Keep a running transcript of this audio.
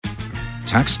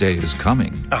Tax day is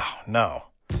coming. Oh, no.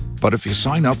 But if you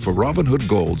sign up for Robinhood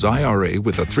Gold's IRA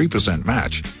with a 3%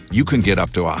 match, you can get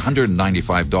up to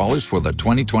 $195 for the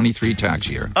 2023 tax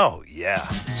year. Oh, yeah.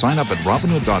 Sign up at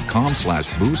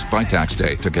Robinhood.com/boost by tax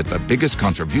day to get the biggest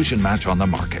contribution match on the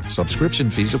market. Subscription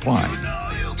fees apply.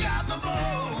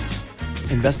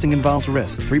 Investing involves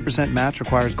risk. 3% match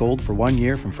requires gold for 1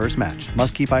 year from first match.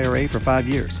 Must keep IRA for 5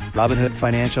 years. Robinhood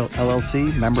Financial,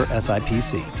 LLC, member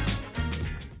SIPC.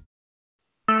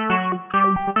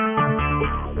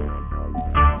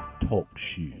 Talk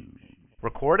shoes.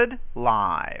 Recorded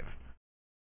live.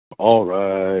 All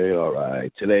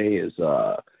right. Today is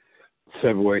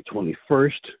February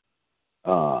 21st.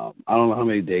 I don't know how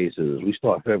many days it is. We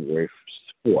start February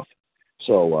 4th.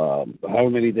 So however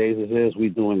many days it is, we're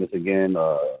doing this again.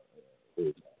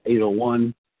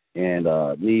 8:01, and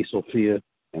me, Sophia,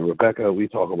 and Rebecca, we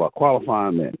talk about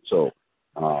qualifying men. So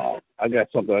I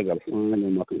got something I got to find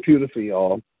on my computer for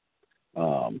y'all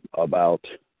about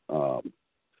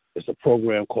it's a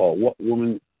program called What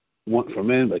Women Want from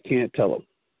Men But Can't Tell Them.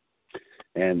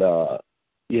 And,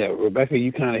 yeah, Rebecca,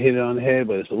 you kind of hit it on the head,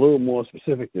 but it's a little more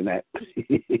specific than that.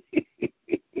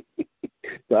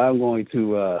 So I'm going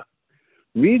to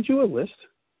read you a list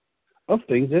of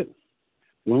things that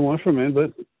women want from men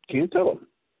but can't tell them.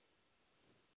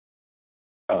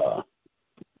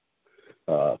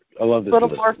 I love this. A little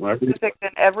more specific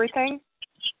than everything?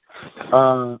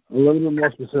 A little bit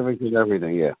more specific than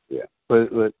everything, yeah.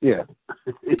 But yeah.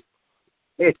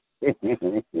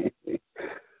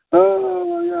 Oh,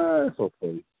 my God, it's so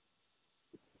funny.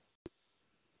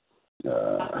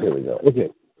 Here we go.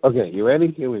 Okay, you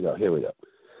ready? Here we go.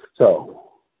 So,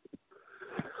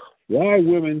 why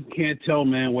women can't tell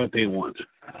men what they want.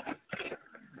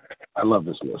 I love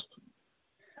this list.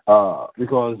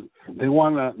 Because they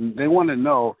wanna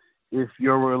know if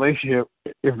your relationship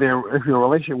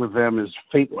with them is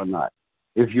fake or not,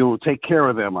 if you'll take care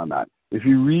of them or not, if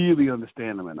you really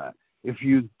understand them or not, if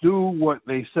you do what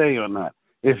they say or not,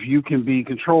 if you can be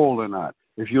controlled or not,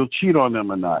 if you'll cheat on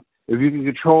them or not, if you can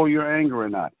control your anger or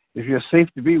not, if you're safe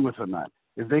to be with or not,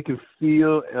 if they can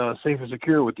feel safe and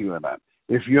secure with you or not,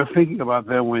 if you're thinking about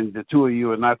them when the two of you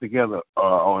are not together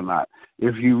or not,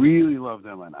 if you really love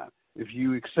them or not, if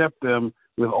you accept them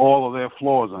with all of their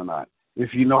flaws or not,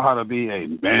 if you know how to be a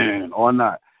man or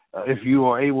not, if you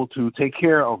are able to take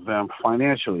care of them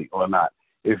financially or not,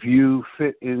 if you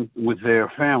fit in with their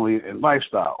family and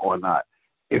lifestyle or not,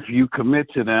 if you commit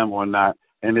to them or not,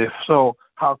 and if so,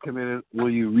 how committed will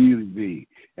you really be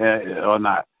or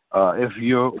not, if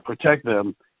you protect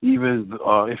them even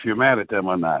if you're mad at them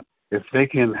or not, if they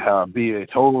can be a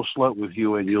total slut with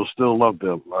you and you'll still love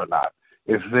them or not,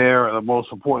 if they're the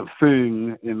most important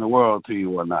thing in the world to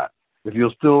you or not, if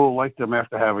you'll still like them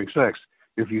after having sex,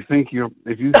 if you think they're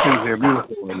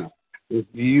beautiful or not,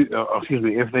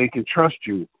 if they can trust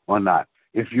you or not,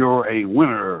 if you're a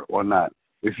winner or not,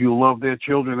 if you love their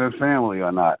children and family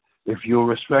or not, if you'll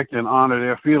respect and honor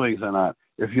their feelings or not,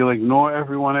 if you'll ignore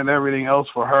everyone and everything else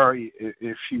for her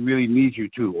if she really needs you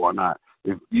to or not,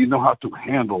 if you know how to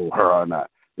handle her or not,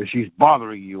 if she's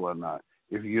bothering you or not,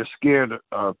 if you're scared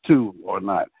to or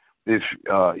not, if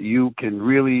you can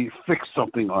really fix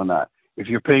something or not, if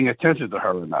you're paying attention to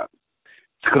her or not.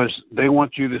 Because they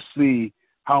want you to see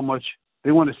how much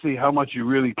you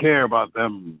really care about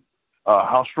them,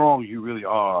 how strong you really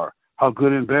are, how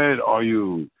good in bed are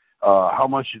you, how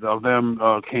much of them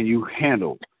can you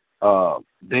handle.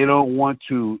 They don't want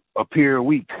to appear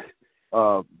weak.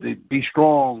 Be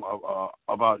wrong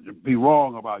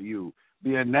about you,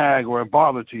 be a nag or a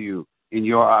bother to you in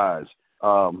your eyes.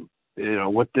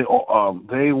 What they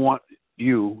want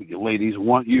you ladies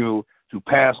want you to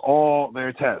pass all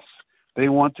their tests. They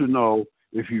want to know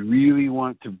if you really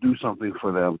want to do something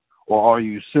for them, or are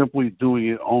you simply doing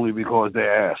it only because they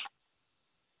ask.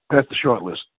 That's the short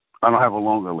list. I don't have a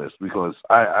longer list because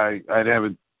I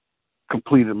haven't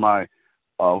completed my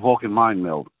Vulcan mind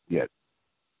meld yet.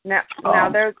 Now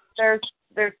there's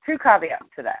two caveats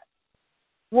to that.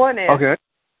 One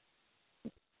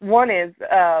is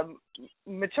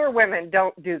mature women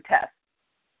don't do tests,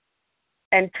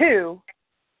 and two,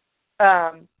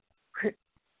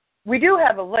 we do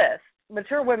have a list.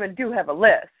 Mature women do have a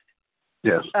list.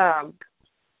 Yes.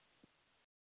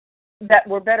 That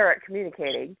we're better at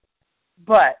communicating,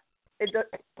 but it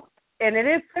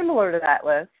is similar to that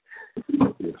list.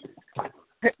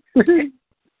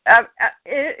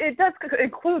 It does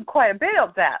include quite a bit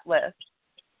of that list.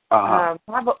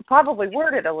 Probably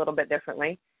worded a little bit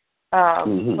differently,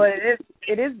 but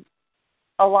it is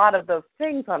a lot of those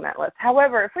things on that list.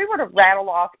 However, if we were to rattle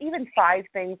off even 5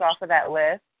 things off of that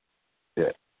list,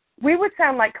 we would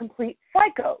sound like complete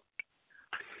psychos.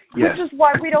 Yes. Which is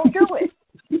why we don't do it.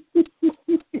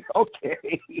 Okay.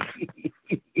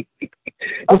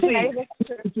 Okay.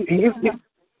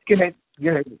 Go ahead.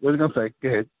 What are you gonna say? Go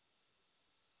ahead.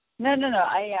 No.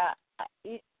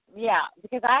 Yeah,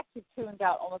 because I actually tuned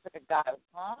out almost like a guy,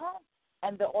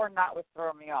 and the or not was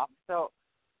throwing me off. So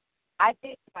I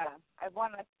think I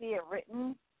want to see it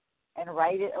written and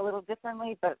write it a little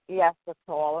differently, but yes, that's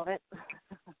all of it.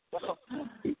 So.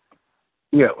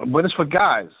 Yeah, but it's for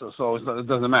guys, so it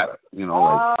doesn't matter. You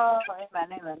know.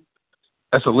 Amen.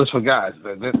 That's a list for guys.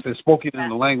 They're spoken in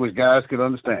the language guys can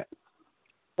understand.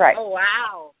 Right. Oh,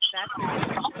 wow.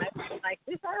 That's like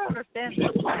this. I don't understand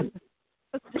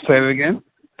this. Say it again.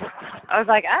 I was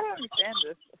like, I don't understand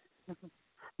this.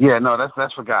 Yeah, no,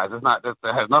 that's for guys. It's not. That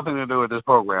has nothing to do with this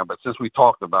program. But since we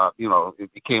talked about,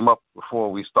 it came up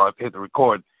before we hit the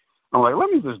record. I'm like, let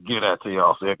me just give that to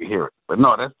y'all so you can hear it. But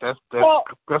no, that's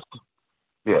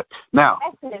yeah. Now,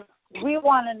 we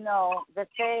want to know that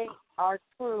they are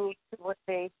true to what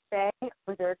they say,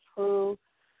 or they're true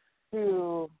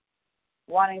to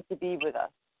wanting to be with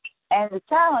us. And the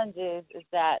challenge is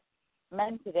that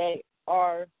men today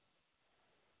are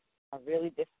really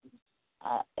different,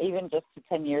 even just to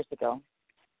 10 years ago.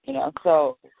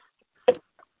 So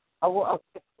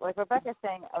like Rebecca's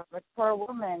saying, a mature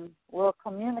woman will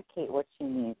communicate what she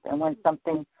needs, and when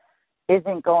something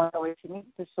isn't going the way she needs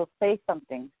to, she'll say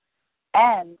something.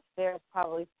 And there's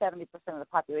probably 70% of the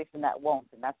population that won't,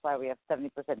 and that's why we have 70%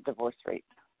 divorce rate.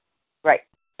 Right.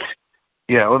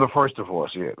 Yeah, or the first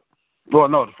divorce, yeah. Well,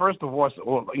 no, the first divorce, I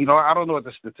don't know what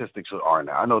the statistics are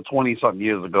now. I know 20-something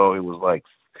years ago it was like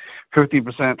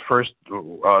 50% first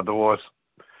divorce,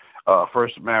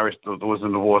 first marriage was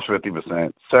in divorce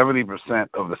 50%, 70%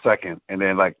 of the second, and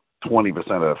then like 20%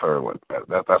 of the third one.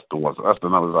 That's the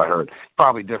numbers I heard.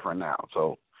 Probably different now.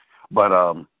 So, but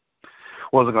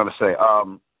what was I going to say?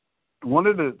 One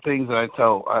of the things that I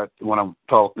tell when I'm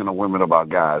talking to women about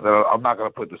guys, I'm not going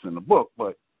to put this in the book,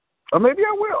 but or maybe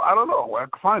I will. I don't know where I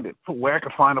can find it. Where I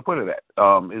can find to put it at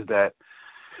is that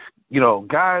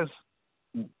guys.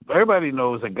 Everybody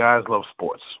knows that guys love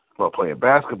sports. Love playing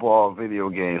basketball, video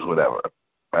games, whatever,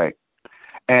 right?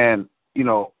 And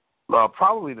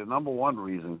probably the number one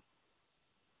reason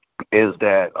is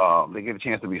that they get a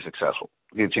chance to be successful,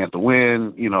 get a chance to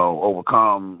win,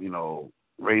 overcome,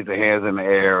 raise their hands in the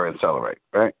air and celebrate,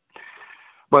 right?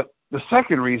 But the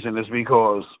second reason is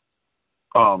because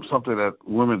something that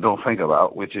women don't think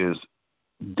about, which is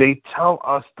they tell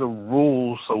us the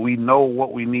rules so we know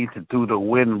what we need to do to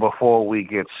win before we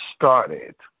get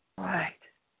started. Right.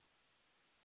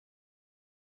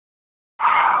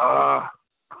 Got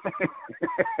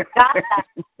that.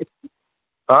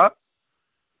 Huh?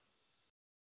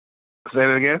 Say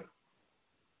it again?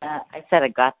 I said I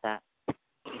got that.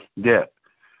 Yeah.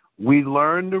 We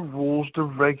learn the rules, the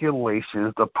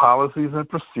regulations, the policies and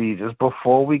procedures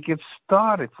before we get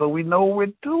started so we know what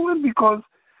we're doing, because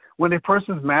when a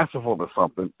person's masterful to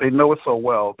something, they know it so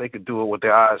well they could do it with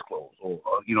their eyes closed or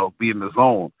be in the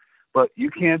zone. But you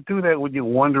can't do that when you're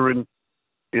wondering,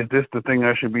 is this the thing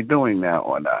I should be doing now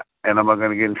or not? And am I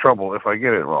going to get in trouble if I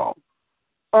get it wrong?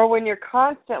 Or when you're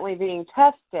constantly being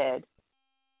tested,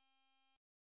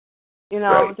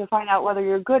 right, to find out whether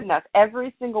you're good enough.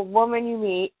 Every single woman you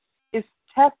meet is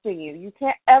testing you. You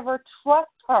can't ever trust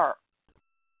her.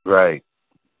 Right.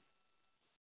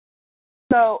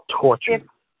 So torture.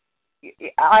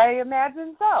 I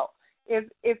imagine so. If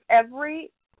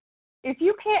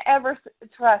you can't ever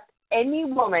trust any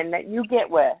woman that you get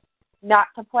with not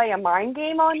to play a mind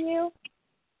game on you,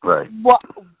 right?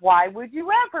 Why would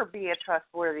you ever be a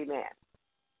trustworthy man?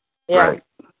 Yeah. Right.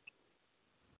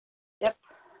 Yep.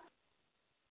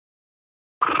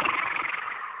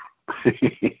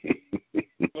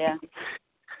 Yeah.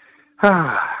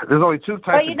 There's only two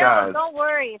types of guys. Don't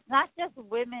worry. It's not just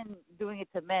women doing it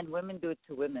to men. Women do it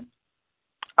to women.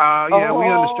 Yeah, we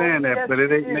understand that,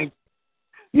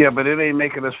 yes, but it ain't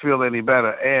making us feel any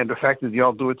better. And the fact that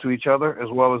y'all do it to each other as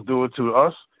well as do it to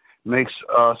us makes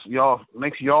y'all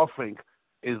think,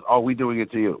 are we doing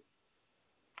it to you?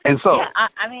 And so, yeah,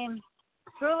 I mean,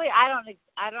 truly, I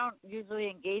don't usually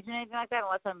engage in anything like that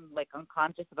unless I'm like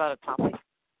unconscious about a topic.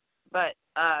 But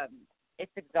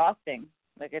it's exhausting.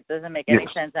 Like, it doesn't make any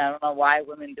sense. I don't know why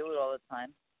women do it all the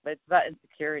time. But it's about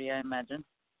insecurity, I imagine.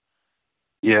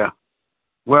 Yeah.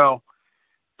 Well,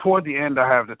 toward the end, I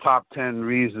have the top 10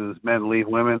 reasons men leave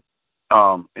women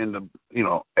in the,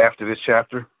 after this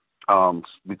chapter.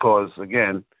 Because,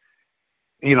 again,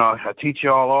 I teach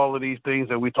y'all all of these things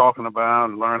that we're talking about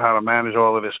and learn how to manage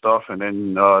all of this stuff. And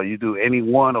then you do any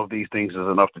one of these things is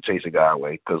enough to chase a guy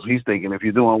away. Because he's thinking if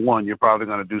you're doing one, you're probably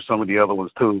going to do some of the other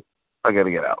ones too. I got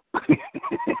to get out.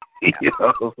 You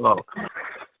know, so,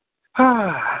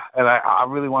 and I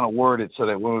really want to word it so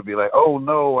that women would be like, oh,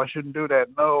 no, I shouldn't do that,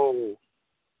 no.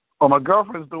 Or my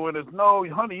girlfriend's doing this, no,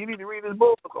 honey, you need to read this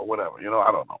book, or whatever, you know,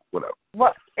 I don't know, whatever.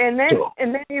 Well, and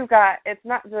then you've got, it's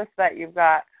not just that you've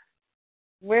got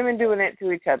women doing it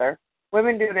to each other,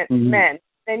 women doing it to men.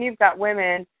 Then you've got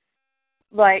women,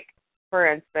 like,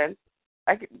 for instance,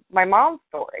 my mom's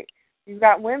story. You've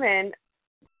got women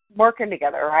working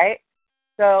together, right?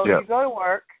 So you go to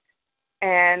work,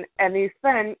 and you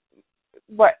spend,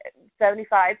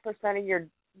 75% of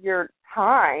your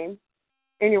time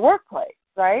in your workplace,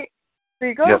 right? So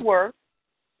you go to work,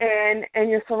 and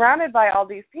you're surrounded by all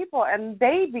these people, and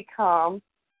they become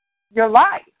your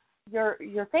life, your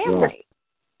family.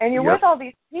 And you're with all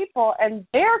these people, and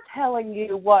they're telling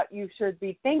you what you should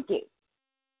be thinking.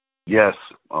 Yes.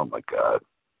 Oh, my God.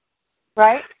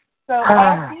 Right? So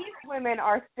all these women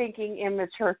are thinking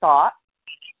immature thoughts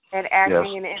and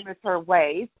acting in immature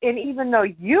ways. And even though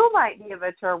you might be a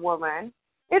mature woman,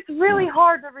 it's really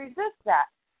hard to resist that.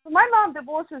 So my mom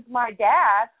divorces my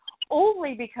dad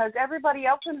only because everybody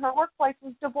else in her workplace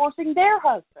was divorcing their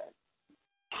husband.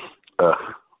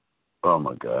 Oh,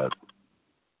 my God.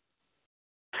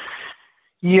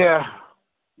 Yeah.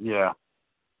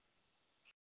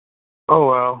 Oh,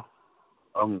 well.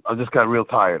 I just got real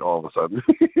tired all of a sudden.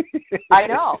 I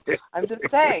know. I'm just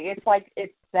saying,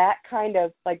 it's that kind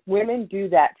of, like, women do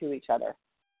that to each other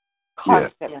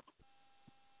constantly.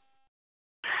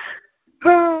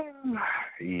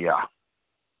 Yeah.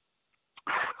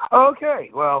 Okay.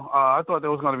 Well, I thought that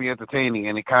was going to be entertaining,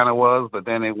 and it kind of was, but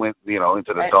then it went,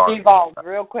 into the dark. It evolved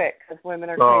real quick because women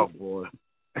are crazy. Oh, boy.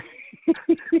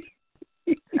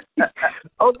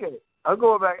 Okay. I'm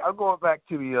going back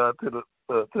to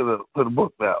the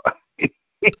book now.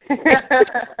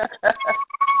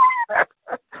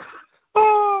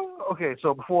 Okay,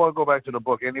 so before I go back to the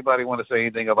book, anybody want to say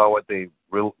anything about what they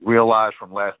realized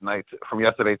from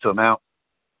yesterday till now?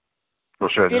 Or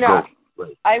should I just go?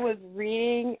 I was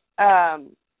reading, I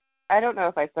don't know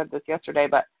if I said this yesterday,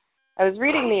 but I was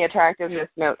reading the attractiveness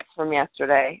notes from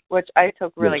yesterday, which I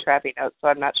took really crappy notes, so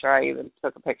I'm not sure I even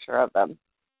took a picture of them.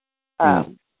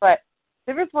 But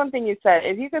there was one thing you said.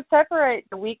 If you could separate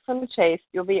the weak from the chaste,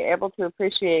 you'll be able to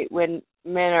appreciate when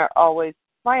men are always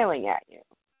smiling at you.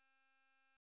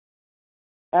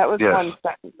 That was one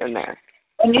sentence in there.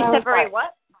 And you separate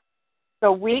what?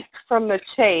 The weak from the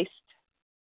chaste.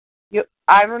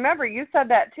 I remember you said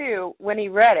that too when he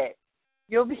read it.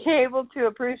 You'll be able to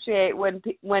appreciate when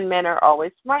men are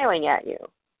always smiling at you.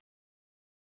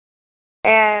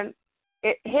 And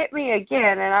it hit me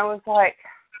again, and I was like,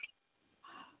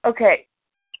 okay,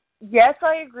 yes,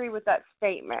 I agree with that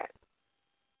statement,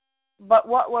 but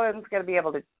what woman's going to be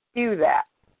able to do that?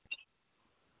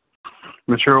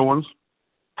 Mature ones?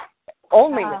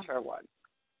 Only mature ones.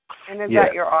 And is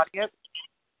that your audience?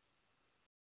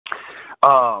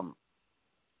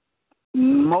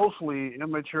 Mostly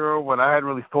immature. When I hadn't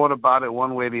really thought about it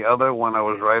one way or the other when I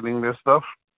was writing this stuff,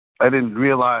 I didn't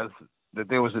realize that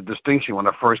there was a distinction when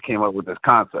I first came up with this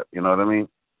concept. You know what I mean?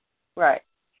 Right.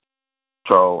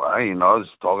 So I was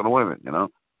just talking to women.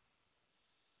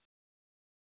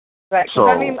 Right. So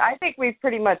I think we've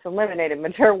pretty much eliminated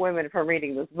mature women from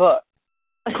reading this book.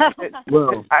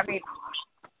 Well,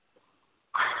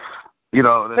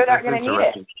 they're not going to need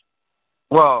it.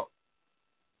 Well,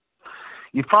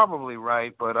 you're probably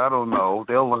right, but I don't know.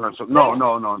 They'll learn some. No.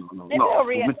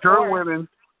 Mature women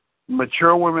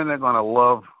are going to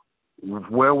love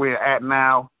where we're at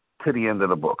now to the end of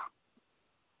the book.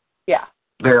 Yeah.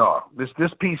 They are.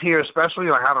 This piece here, especially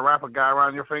like how to wrap a guy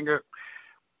around your finger.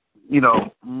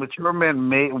 Mature women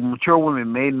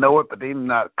may know it, but they're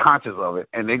not conscious of it,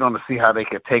 and they're going to see how they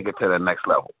can take it to the next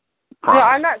level. No,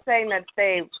 I'm not saying that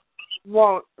they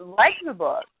won't like the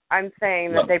book. I'm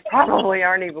saying that they probably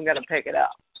aren't even going to pick it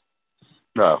up.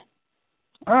 No.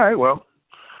 All right, well,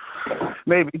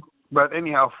 maybe. But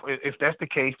anyhow, if that's the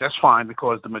case, that's fine,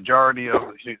 because the majority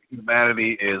of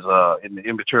humanity is in the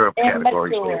immature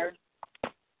category. Immature.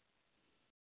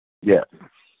 Yeah.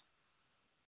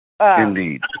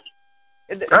 Indeed.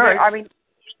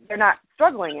 They're not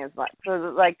struggling as much.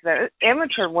 So, like, the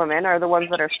immature women are the ones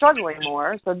that are struggling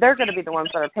more, so they're going to be the ones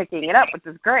that are picking it up, which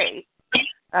is great.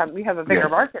 We have a bigger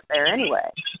market there anyway.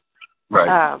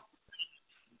 Right.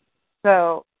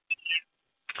 So,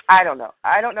 I don't know.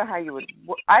 I don't know how you would.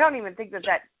 I don't even think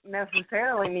that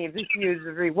necessarily needs a huge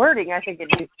rewording. I think it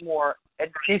needs more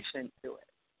addition to it.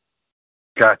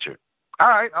 Gotcha. All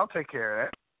right, I'll take care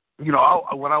of that.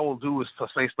 What I will do is to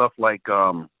say stuff like,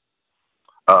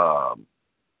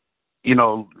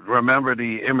 remember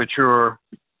the immature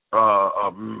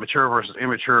mature versus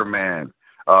immature man,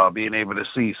 being able to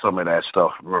see some of that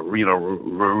stuff,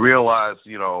 realize,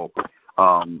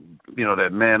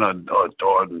 that men are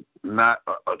not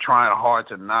trying hard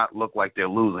to not look like they're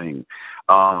losing.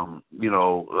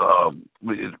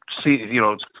 See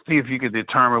if you can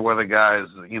determine whether guys,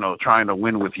 trying to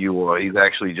win with you or he's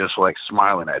actually just like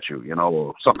smiling at you,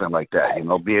 or something like that.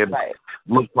 Be able to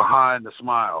look behind the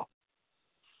smile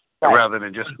rather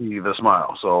than just see the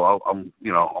smile. So I'm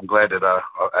glad that I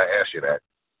asked you that.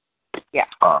 Yeah.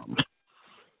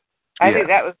 I think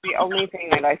that was the only thing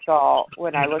that I saw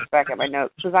when I looked back at my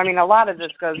notes. Because, a lot of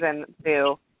this goes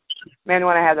into men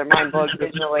want to have their mind blown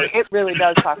visually. It really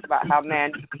does talk about how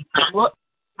men look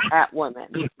at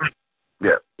women.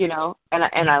 Yeah.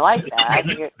 And I like that. I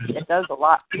think it does a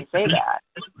lot to say that.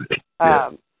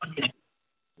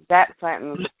 That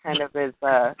sentence kind of is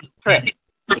a trick.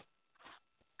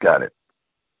 Got it.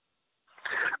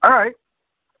 All right.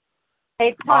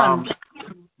 Hey, Tom.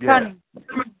 Yeah.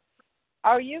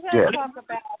 Are you going to talk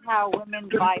about how women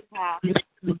bypass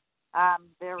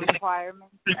their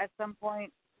requirements at some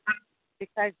point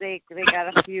because they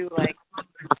got a few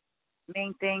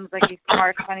main things like he's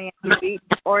smart, funny, and sweet,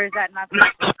 or is that not the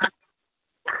case?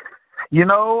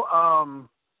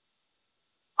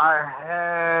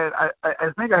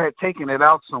 I think I had taken it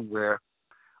out somewhere,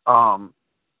 because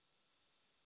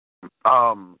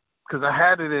I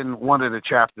had it in one of the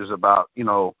chapters about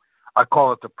I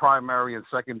call it the primary and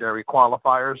secondary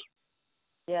qualifiers.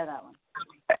 Yeah, that one.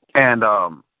 And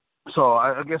so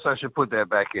I guess I should put that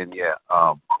back in. Yeah.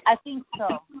 I think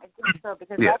so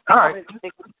because that's probably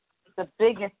the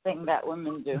biggest thing that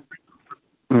women do.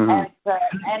 Mm-hmm.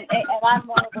 And I'm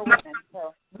one of the women,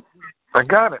 so. I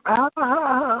got it.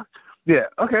 Yeah.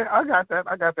 Okay. I got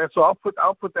that. So I'll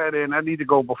put that in. I need to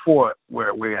go before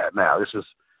where we're at now. This is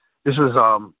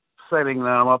setting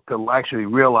them up to actually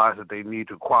realize that they need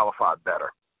to qualify better,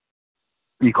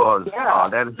 because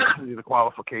that is the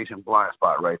qualification blind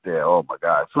spot right there. Oh my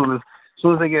God! As soon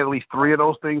as they get at least 3 of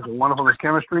those things, and one of them is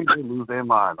chemistry, they lose their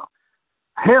mind.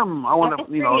 Him, I want to,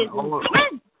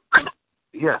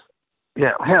 yes,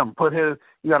 yeah, him.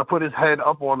 You got to put his head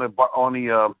up on the what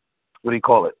do you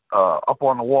call it? Up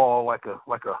on the wall like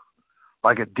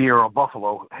a deer or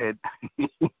buffalo head.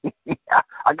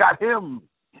 I got him.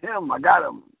 I got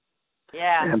him.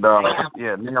 Yeah. And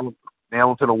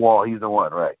nail him to the wall. He's the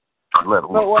one, right? But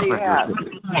what do you have?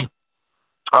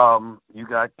 You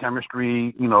got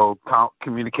chemistry,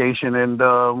 communication and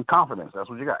confidence. That's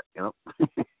what you got,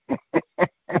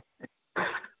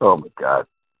 Oh my God.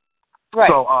 Right.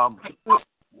 So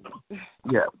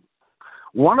yeah.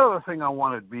 One other thing I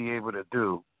want to be able to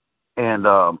do, and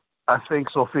I think,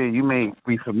 Sophia, you may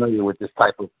be familiar with this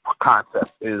type of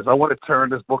concept, is I want to turn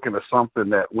this book into something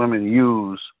that women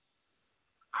use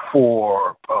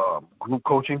for group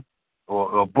coaching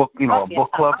or a book, a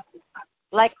book club.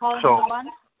 Like calling the one?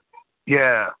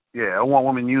 Yeah. I want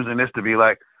women using this to be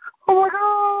like, oh my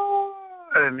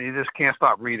God, and you just can't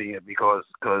stop reading it because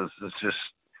it's just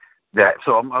that.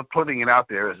 So I'm putting it out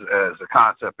there as a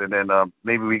concept, and then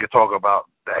maybe we could talk about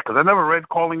that, because I never read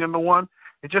Calling in the One.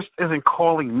 It just isn't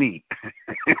calling me.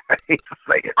 I hate to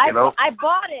say it, I bought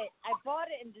it. I bought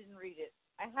it and didn't read it.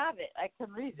 I have it. I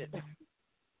can read it.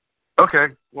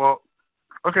 Okay. Well,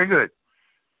 okay, good.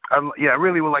 I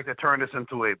really would like to turn this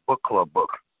into a book club book.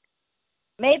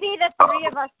 Maybe the 3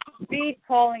 of us read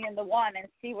Calling in the One and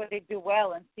see what they do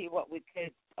well and see what we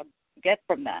could get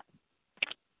from that.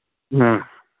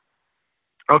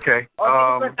 Okay.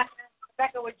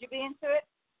 Rebecca, would you be into it?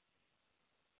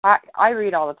 I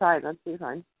read all the time. That's too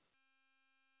fine.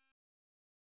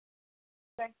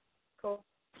 Okay, cool.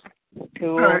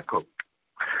 All right, cool.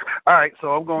 All right, so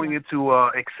I'm going into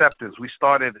acceptance. We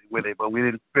started with it, but we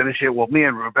didn't finish it. Well, me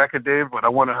and Rebecca did, but I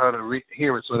wanted her to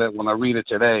hear it so that when I read it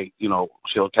today,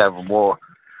 she'll have a more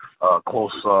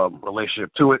close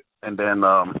relationship to it, and then,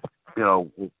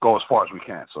 we'll go as far as we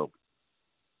can. So,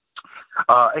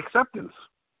 acceptance.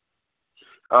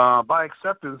 By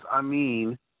acceptance, I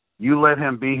mean you let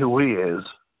him be who he is.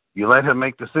 You let him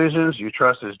make decisions. You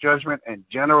trust his judgment. And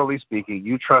generally speaking,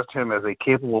 you trust him as a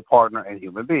capable partner and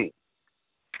human being.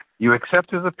 You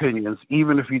accept his opinions,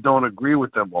 even if you don't agree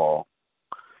with them all.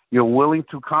 You're willing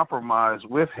to compromise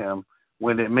with him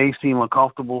when it may seem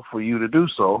uncomfortable for you to do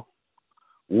so.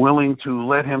 Willing to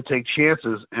let him take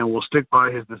chances and will stick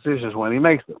by his decisions when he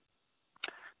makes them.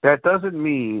 That doesn't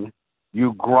mean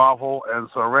you grovel and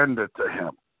surrender to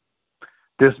him.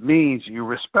 This means you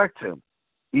respect him.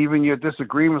 Even your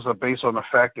disagreements are based on the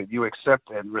fact that you accept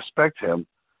and respect him.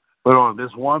 But on this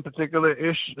one particular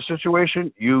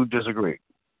situation, you disagree.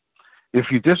 If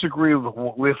you disagree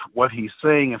with what he's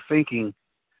saying and thinking,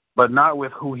 but not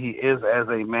with who he is as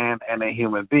a man and a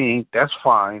human being, that's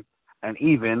fine and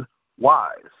even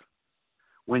wise.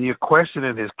 When you're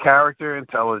questioning his character,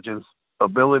 intelligence,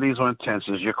 abilities, or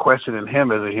intentions, you're questioning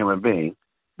him as a human being.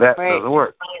 That doesn't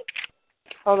work.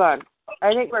 Hold on.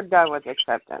 I think we're done with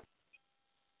acceptance.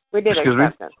 We did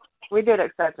acceptance. We did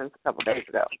acceptance a couple days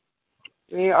ago.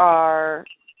 It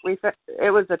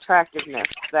was attractiveness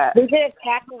that. We did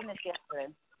attractiveness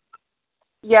yesterday.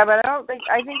 Yeah, but I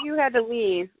think you had to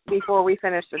leave before we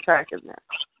finished attractiveness.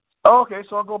 Oh, okay,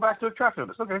 so I'll go back to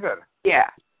attractiveness. Okay, good. Yeah.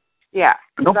 Yeah.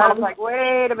 No problem. I was like,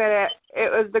 wait a minute.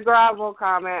 It was the grovel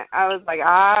comment. I was like,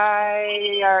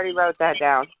 I already wrote that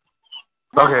down.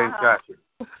 Okay, gotcha.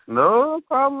 No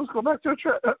problem. Let's go back to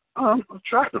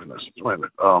attractiveness. Wait a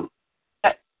minute.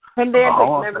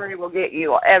 Pedantic memory will get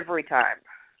you every time.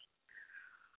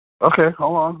 Okay,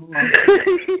 hold on.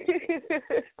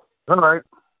 All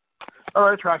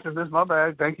right, attractiveness, my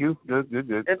bad. Thank you. Good.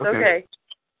 It's okay.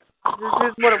 This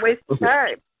is what a waste of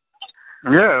time.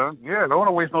 Yeah, don't want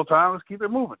to waste no time. Let's keep it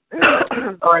moving.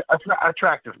 All right,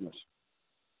 attractiveness.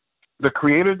 The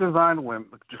Creator designed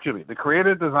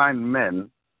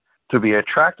men to be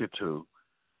attracted to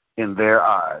in their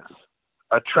eyes.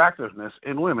 Attractiveness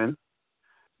in women,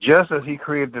 just as he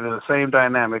created the same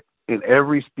dynamic in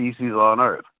every species on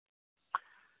Earth.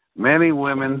 Many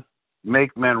women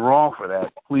make men wrong for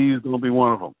that. Please don't be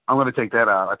one of them. I'm going to take that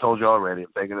out. I told you already.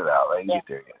 I'm taking it out. I ain't get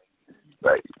there yet.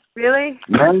 Right. Really?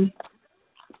 Men?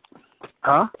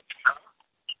 Huh?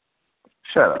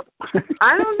 Shut up.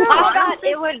 I don't know.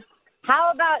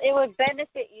 How about it would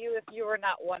benefit you if you were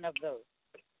not one of those?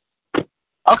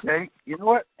 Okay. You know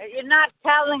what? You're not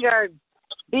telling her,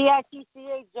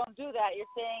 BITCH, don't do that. You're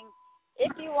saying,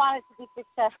 if you want it to be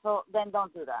successful, then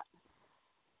don't do that.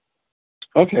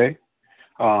 Okay.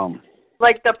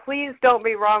 Like the please don't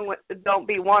be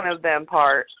one of them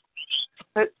part.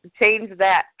 Change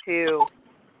that to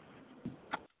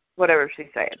whatever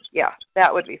she's saying. Yeah,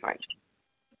 that would be fine.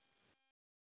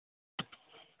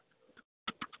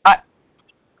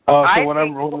 What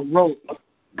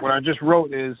I just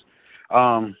wrote is,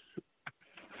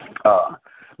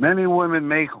 many women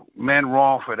make men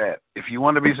wrong for that. If you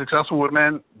want to be successful with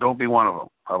men, don't be one of them.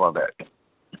 How about that?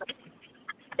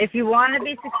 If you want to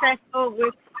be successful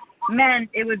with men,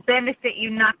 it would benefit you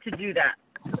not to do that.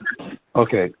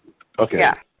 Okay.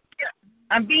 Yeah.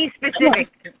 I'm being specific.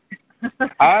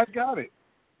 I got it.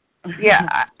 Yeah,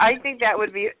 I think that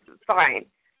would be fine.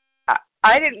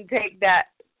 I didn't take that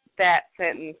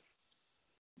sentence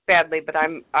badly, but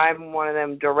I'm one of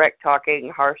them direct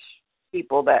talking, harsh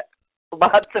people that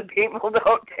lots of people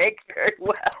don't take very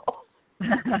well.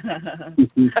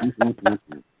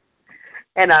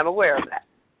 And I'm aware of that.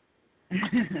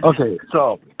 Okay,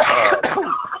 so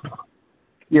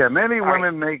many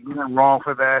women make men wrong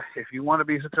for that. If you want to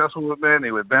be successful with men,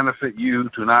 it would benefit you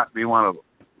to not be one of them.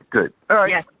 Good. All right.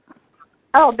 Yes.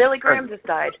 Oh, Billy Graham just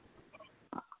died.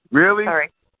 Really? Sorry.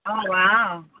 Oh,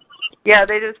 wow. Yeah,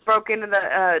 they just broke into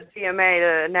the GMA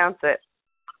to announce it.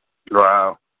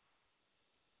 Wow.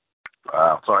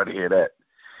 Sorry to hear that.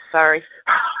 Sorry.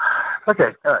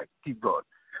 Okay, all right, keep going.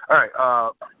 All right,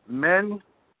 men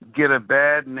get a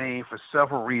bad name for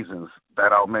several reasons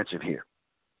that I'll mention here.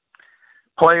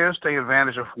 Players take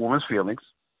advantage of women's feelings.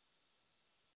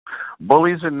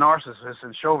 Bullies and narcissists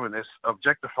and chauvinists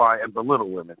objectify and belittle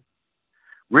women.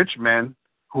 Rich men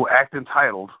who act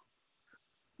entitled,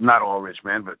 not all rich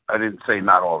men, but I didn't say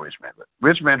not all rich men, but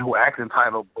rich men who act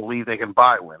entitled believe they can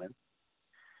buy women.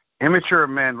 Immature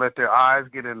men let their eyes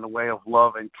get in the way of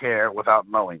love and care without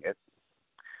knowing it.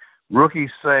 Rookies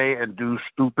say and do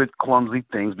stupid, clumsy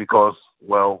things because,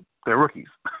 well, they're rookies.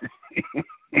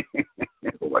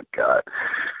 Oh, my God.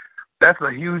 That's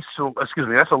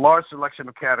a large selection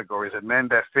of categories and men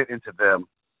that fit into them.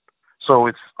 So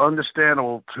it's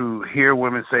understandable to hear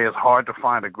women say it's hard to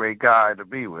find a great guy to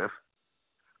be with.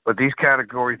 But these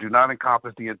categories do not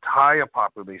encompass the entire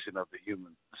population of the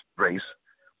human race,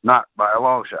 not by a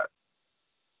long shot.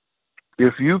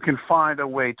 If you can find a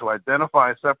way to identify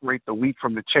and separate the wheat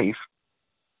from the chaff,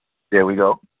 there we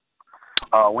go.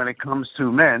 When it comes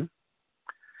to men,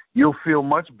 you'll feel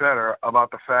much better about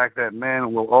the fact that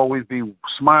men will always be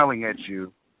smiling at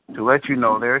you to let you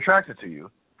know they're attracted to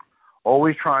you,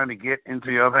 always trying to get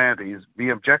into your panties, be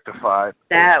objectified.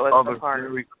 That was the part.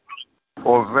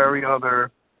 Very other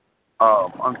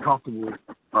uncomfortable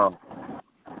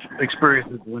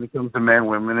experiences when it comes to men,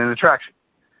 women, and attraction.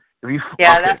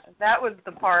 That was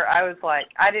the part I was like,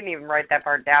 I didn't even write that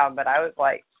part down, but I was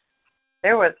like,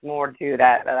 there was more to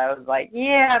that I was like,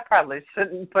 yeah, I probably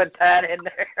shouldn't put that in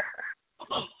there.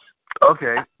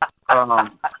 Okay.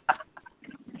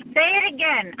 Say it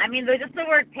again. I mean, just the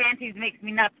word panties makes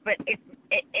me nuts, but it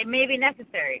may be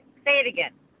necessary. Say it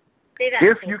again. Say that.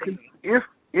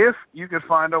 If you can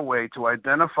find a way to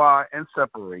identify and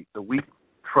separate the wheat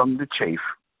from the chaff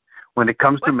when it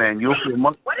comes to men, you'll feel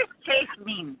much. What does chaff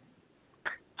mean?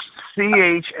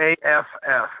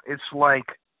 CHAFF. It's like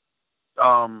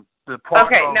the part.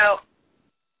 Okay, of, no.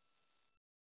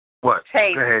 What?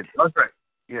 Taste. Go ahead. That's right.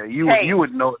 Yeah, you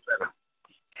would know it better.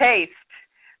 Taste.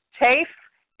 Chafe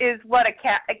is what a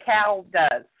cow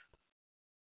does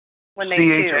when they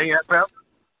chew. CHAFF?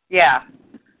 Yeah.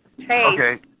 Chaste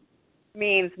Okay.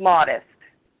 means modest.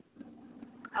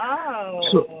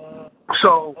 Oh.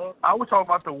 So I was talking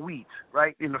about the wheat,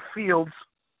 right? In the fields,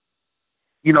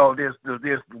 you know, there's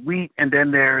wheat, and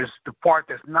then there's the part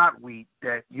that's not wheat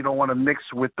that you don't want to mix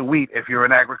with the wheat if you're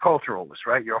an agriculturalist,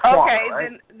 right? You're a farmer,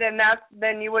 right?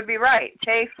 then you would be right.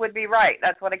 Chafe would be right.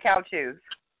 That's what a cow chews.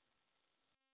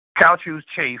 Cow chews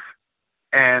chaff,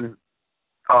 and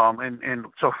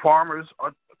so farmers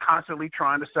are constantly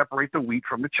trying to separate the wheat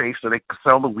from the chaff so they can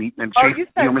sell the wheat and chaff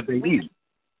humans they eat.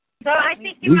 So I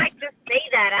think you might just say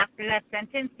that after that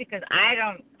sentence because I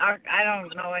don't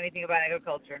know anything about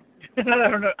agriculture. I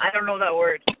don't know that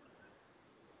word.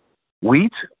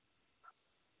 Wheat?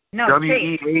 No,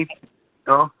 WEA.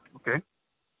 Oh, okay.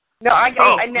 No,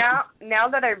 now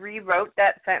that I rewrote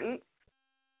that sentence,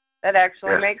 that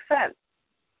actually makes sense.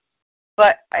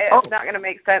 But it's not going to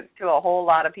make sense to a whole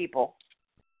lot of people.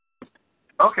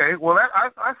 Okay, well,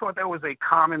 I thought that was a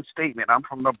common statement. I'm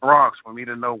from the Bronx for me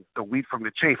to know the wheat from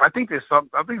the chaff. I think there's a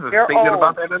statement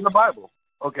about that in the Bible.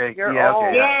 Okay, you're old.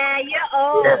 Okay. Yeah, you're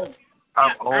old. Yeah.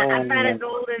 I'm old. I'm not as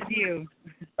old as you.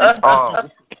 Oh,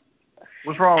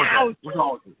 what's wrong with that? What's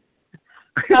wrong with you?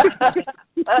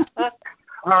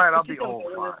 All right, I'll be old.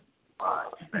 Fine.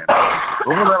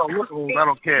 Women that'll look old, I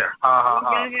don't care.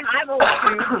 I'm old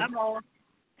too. I'm old.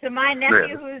 To my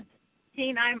nephew who's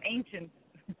teen, I'm ancient.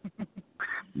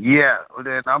 Yeah, well,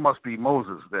 then I must be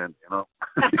Moses then, you know.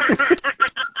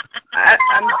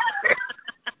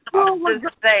 I'll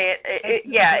just say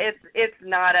it's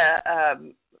not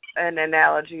an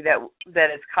analogy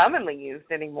that is commonly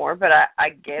used anymore, but I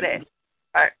get it.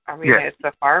 I mean, it's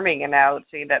a farming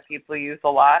analogy that people use a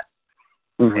lot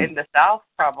in the South,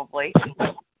 probably.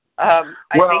 I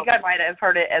think I might have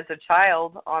heard it as a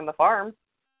child on the farm.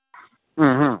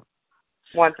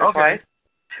 Once or twice.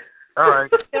 All right.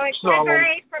 So it's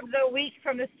separate from the weak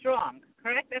from the strong,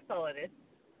 correct? That's all it is.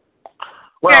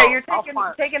 Well, yeah, you're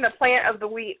taking the plant of the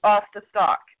wheat off the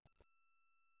stalk.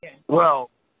 Yeah. Well,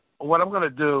 what I'm going to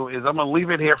do is I'm going to leave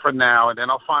it here for now, and then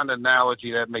I'll find an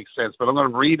analogy that makes sense. But I'm going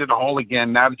to read it all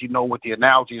again now that you know what the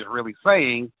analogy is really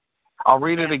saying. I'll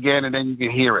read it again, and then you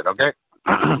can hear it, okay?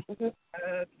 Okay.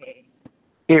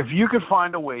 If you could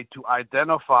find a way to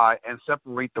identify and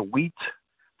separate the wheat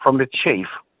from the chaff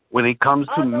when it comes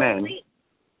to men. Wheat.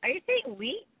 Are you saying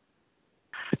wheat?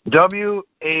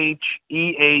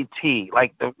 WHEAT,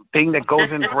 like the thing that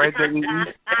goes in bread that we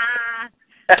eat.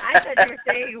 I thought you were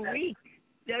saying wheat.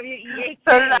 WEAT.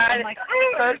 So did I. I'm like,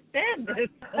 I don't understand this.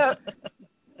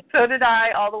 So did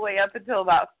I, all the way up until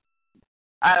about,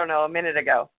 I don't know, a minute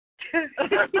ago.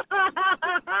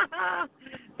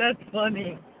 That's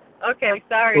funny. Okay,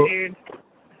 sorry, dude.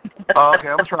 Okay,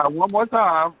 I'm gonna try one more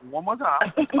time. Oh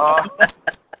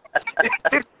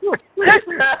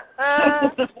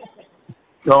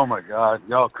my God,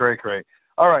 y'all cray.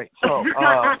 All right, so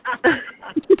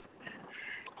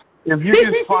if you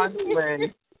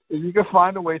can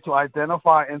find a way to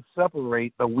identify and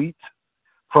separate the wheat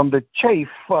from the chaff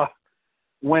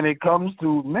when it comes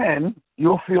to men,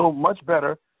 you'll feel much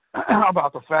better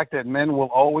about the fact that men will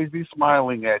always be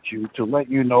smiling at you to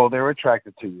let you know they're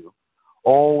attracted to you,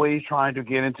 always trying to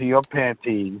get into your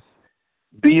panties,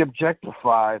 be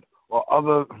objectified, or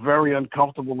other very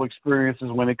uncomfortable experiences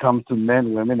when it comes to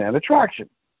men, women, and attraction.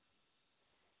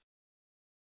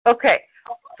 Okay.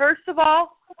 First of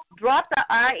all, drop the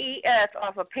IES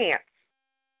off of pants.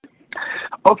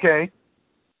 Okay.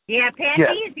 Yeah,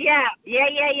 panties? Yeah.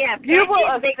 Panties, you will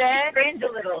offend. They cringe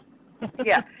a little.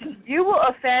 Yeah. You will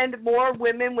offend more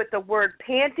women with the word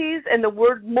panties and the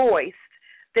word moist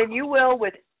than you will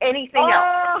with anything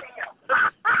else.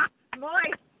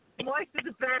 Moist is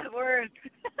a bad word.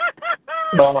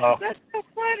 That's so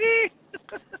funny.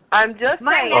 I'm just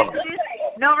saying.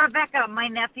 No, Rebecca, my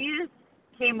nephews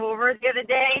came over the other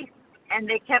day, and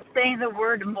they kept saying the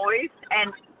word moist.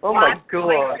 And oh my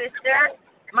God.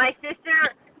 My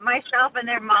sister, myself, and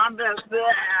their mom,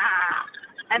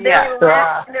 and they were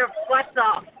laughing their butts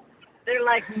off. They're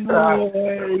like,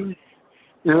 moist.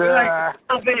 Yeah.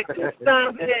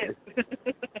 Stop it.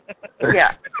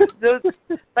 Yeah. Those,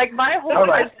 like my whole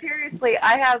Right. seriously,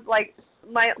 I have like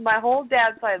my whole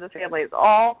dad's side of the family is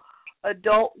all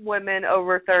adult women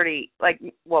over 30. Like,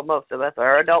 well, most of us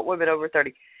are adult women over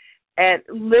 30, and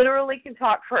literally can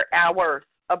talk for hours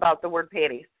about the word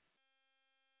panties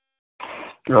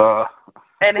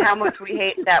and how much we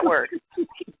hate that word.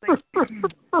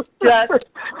 Just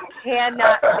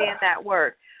cannot stand that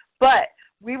word. But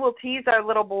we will tease our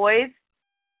little boys.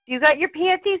 You got your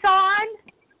panties on?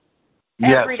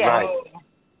 Yes, Every day. right.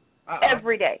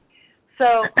 Every day.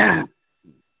 So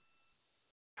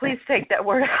please take that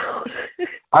word out.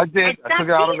 I did. I took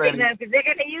it out already. Because they're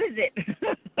going to use it.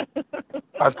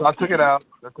 I took it out.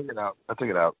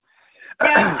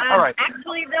 Now, All right.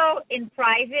 Actually, though, in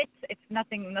private, it's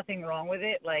nothing wrong with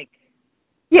it. Like,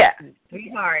 Yeah.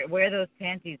 sweetheart, wear those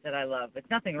panties that I love. It's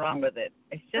nothing wrong with it.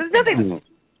 It's just There's nothing.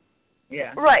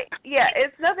 Yeah. Right. Yeah.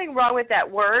 It's nothing wrong with that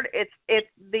word. It's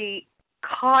the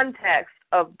context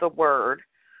of the word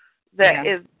that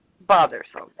is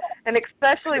bothersome, and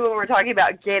especially when we're talking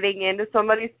about getting into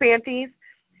somebody's panties.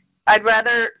 I'd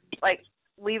rather like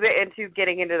leave it into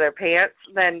getting into their pants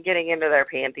than getting into their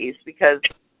panties, because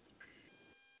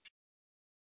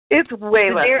it's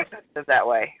way less offensive that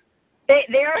way. They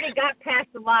already got past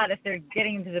a lot if they're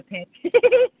getting into the panties.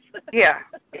 Yeah.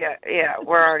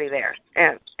 We're already there,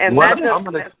 and Well,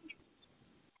 that's.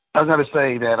 I was going to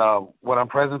say that what I'm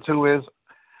present to is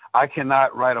I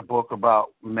cannot write a book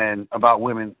about women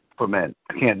for men.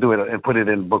 I can't do it and put it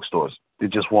in bookstores.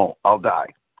 It just won't. I'll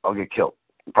die. I'll get killed.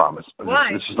 I promise. Why?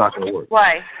 It's just not going to work.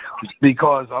 Why?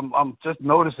 Because I'm just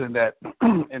noticing that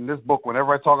in this book,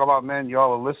 whenever I talk about men,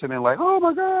 y'all are listening like, oh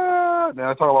my God. Then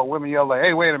I talk about women, y'all like,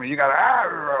 hey, wait a minute, you got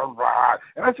to,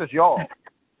 and that's just y'all.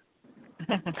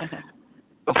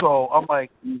 So I'm like,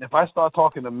 if I start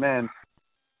talking to men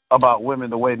about women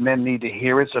the way men need to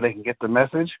hear it so they can get the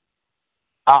message,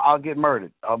 I'll get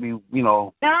murdered. I'll be,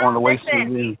 on the way to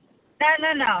the...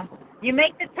 No. You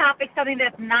make the topic something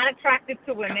that's not attractive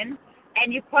to women,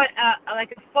 and you put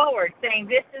like a forward saying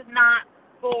this is not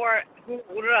for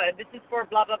this is for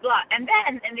blah blah blah, and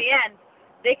then in the end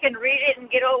they can read it and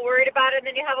get all worried about it, and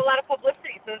then you have a lot of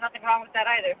publicity. So there's nothing wrong with that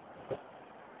either.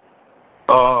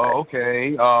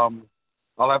 Okay.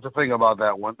 I'll have to think about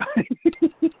that one.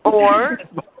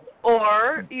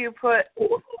 Or you put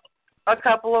a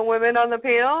couple of women on the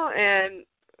panel and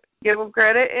give them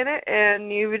credit in it,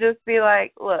 and you would just be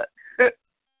like, look,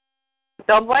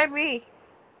 don't blame me.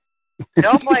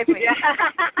 Don't blame me.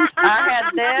 I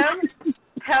had them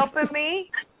helping me.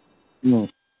 Mm.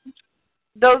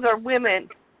 Those are women.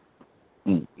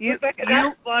 Mm.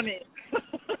 That's funny.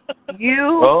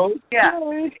 You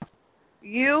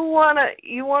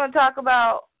wanna talk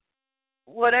about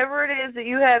whatever it is that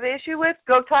you have issue with,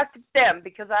 go talk to them,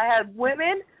 because I have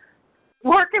women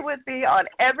working with me on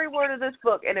every word of this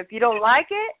book, and if you don't like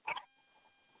it,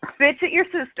 bitch at your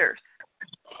sisters.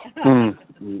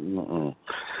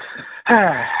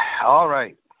 All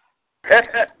right.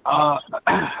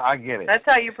 I get it. That's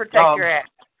how you protect your ass.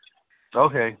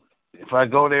 Okay. If I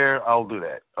go there, I'll do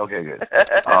that. Okay, good.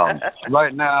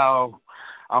 Right now,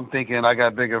 I'm thinking I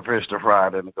got bigger fish to fry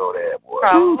than to go there, boy.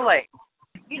 Probably.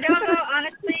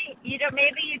 Honestly,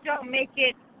 maybe you don't make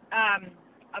it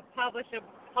publish a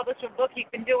book. You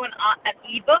can do an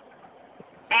ebook,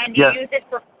 and you use it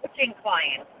for coaching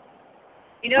clients.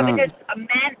 Because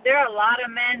there are a lot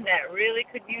of men that really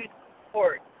could use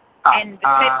support, and the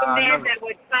type of man that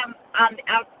would come on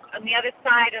the other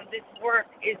side of this work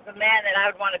is the man that I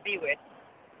would want to be with.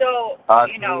 So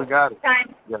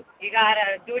sometimes you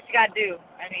gotta do what you gotta do.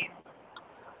 I mean.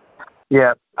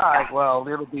 Yeah. All right. Well,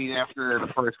 it'll be after the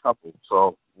first couple,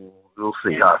 so we'll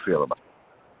see how I feel about it.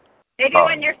 Maybe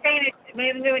when you're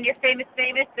famous,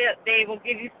 they will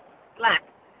give you slack.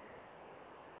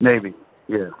 Maybe.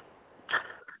 Yeah.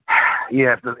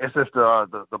 Yeah. It's just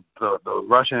the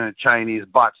Russian and Chinese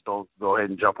bots don't go ahead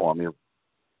and jump on me.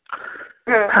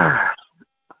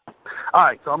 All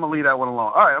right, so I'm going to leave that one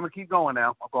alone. All right, I'm going to keep going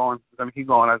now. I'm going to keep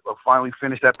going. I finally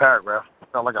finished that paragraph.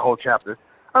 Felt like a whole chapter.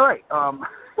 All right.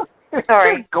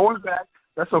 Sorry. Going back.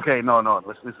 That's okay. No.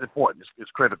 It's important.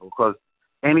 It's critical because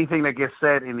anything that gets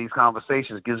said in these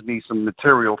conversations gives me some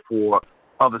material for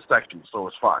other sections, so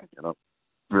it's fine. It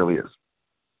really is.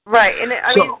 Right, and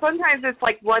I mean, sometimes it's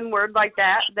like one word like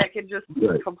that can just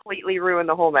completely ruin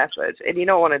the whole message, and you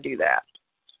don't want to do that.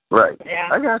 Right. Yeah.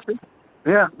 I got you.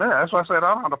 Yeah, that's why I said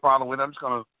I don't have a problem with it. I'm just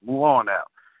going to move on now.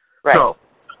 Right. So,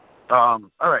 all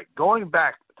right, going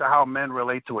back to how men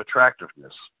relate to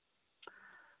attractiveness.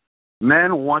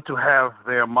 Men want to have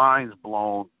their minds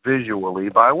blown visually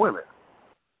by women.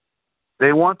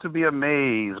 They want to be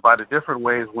amazed by the different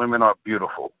ways women are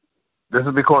beautiful. This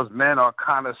is because men are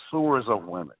connoisseurs of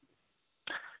women.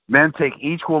 Men take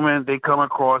each woman they come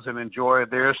across and enjoy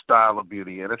their style of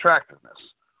beauty and attractiveness.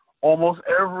 Almost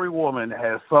every woman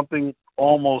has something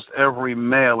almost every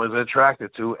male is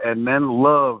attracted to, and men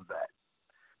love that.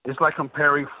 It's like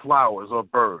comparing flowers or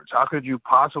birds. How could you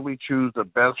possibly choose the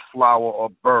best flower or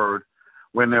bird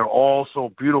when they're all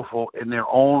so beautiful in their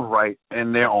own right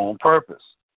and their own purpose?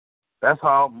 That's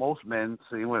how most men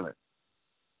see women.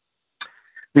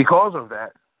 Because of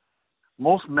that,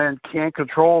 most men can't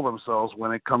control themselves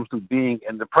when it comes to being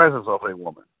in the presence of a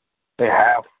woman. They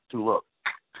have to look.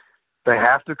 They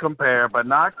have to compare, but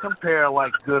not compare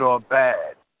like good or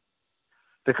bad.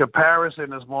 The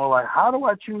comparison is more like, how do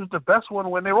I choose the best one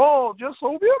when they're all just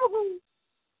so beautiful?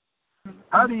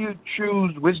 How do you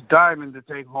choose which diamond to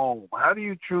take home? How do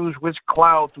you choose which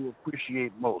cloud to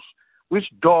appreciate most? Which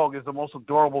dog is the most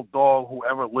adorable dog who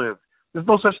ever lived? There's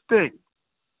no such thing.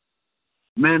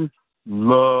 Men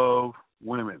love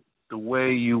women. The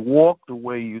way you walk, the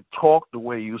way you talk, the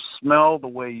way you smell, the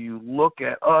way you look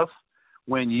at us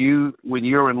when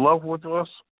you're in love with us,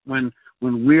 when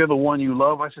we're the one you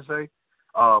love, I should say,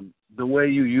 the way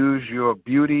you use your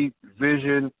beauty,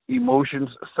 vision, emotions,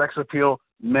 sex appeal,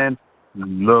 men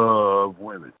love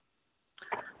women.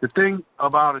 The thing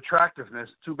about attractiveness,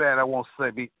 too bad I won't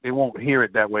say, they won't hear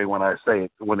it that way when I say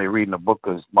it, when they read in the book,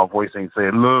 because my voice ain't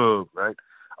saying love, right?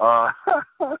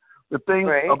 The thing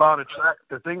about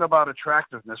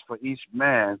attractiveness for each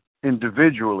man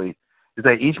individually is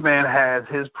that each man has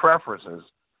his preferences,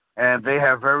 and they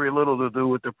have very little to do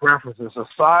with the preferences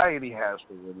society has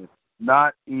for women,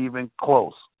 not even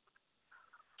close.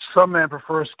 Some men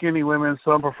prefer skinny women,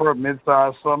 some prefer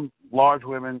mid-sized, some large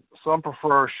women, some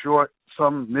prefer short,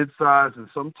 some mid-sized, and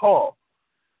some tall.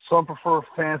 Some prefer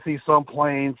fancy, some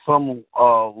plain, some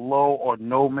low or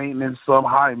no maintenance, some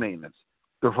high maintenance.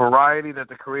 The variety that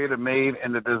the Creator made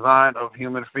and the design of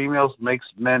human females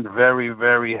makes men very,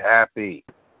 very happy.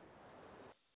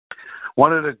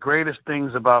 One of the greatest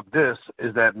things about this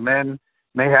is that men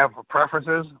may have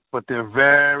preferences, but they're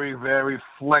very, very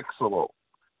flexible.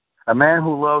 A man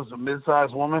who loves a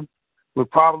mid-sized woman would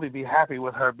probably be happy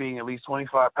with her being at least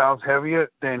 25 pounds heavier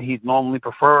than he'd normally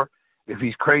prefer if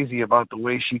he's crazy about the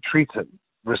way she treats him,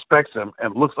 respects him,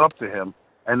 and looks up to him,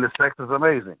 and the sex is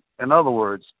amazing. In other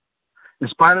words, in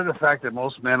spite of the fact that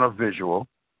most men are visual,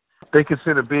 they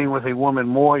consider being with a woman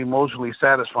more emotionally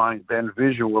satisfying than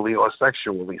visually or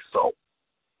sexually so.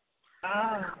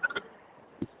 Oh.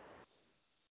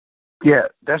 Yeah,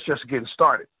 that's just getting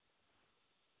started.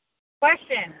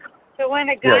 Question. So when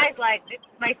a guy's like, this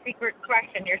is my secret crush,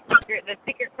 and the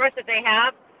secret crush that they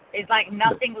have is like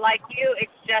nothing like you,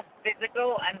 it's just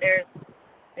physical, and is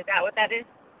that what that is?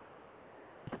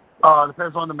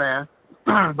 Depends on the man,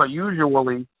 but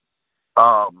usually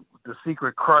the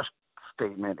secret crush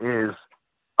statement is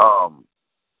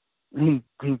he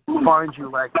finds you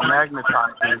like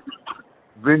magnetizing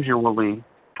visually,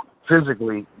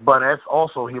 physically, but that's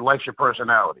also he likes your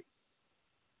personality.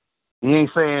 He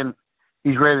ain't saying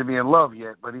he's ready to be in love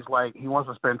yet, but he's like he wants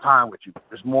to spend time with you.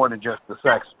 It's more than just the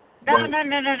sex. No.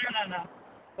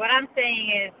 What I'm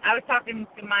saying is, I was talking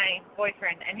to my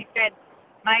boyfriend, and he said,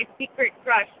 my secret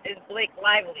crush is Blake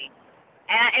Lively.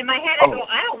 And in my head, I go,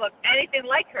 I don't look anything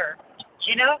like her,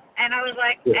 you know? And I was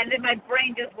like, and then my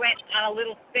brain just went on a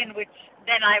little spin, which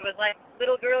then I was like,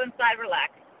 little girl inside,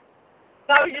 relax.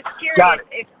 So I was just curious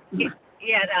if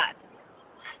that.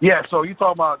 Yeah, so you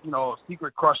talk about,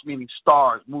 secret crush meaning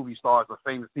stars, movie stars or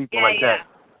famous people that.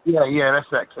 Yeah, that's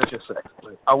sex. That's just sex.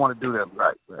 I want to do that.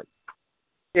 Right.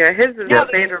 Yeah, his is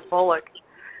Sandra Bullock.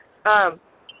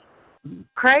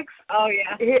 Craig's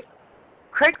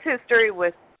history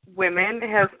with women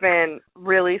has been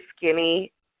really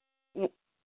skinny,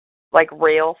 like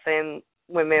rail thin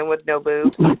women with no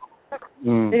boobs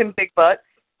and big butts.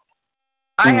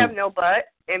 I have no butt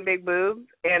and big boobs,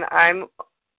 and I'm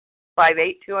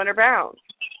 5'8", 200 pounds.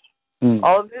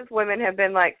 All of his women have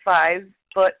been like 5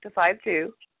 foot to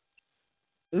 5'2",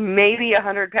 maybe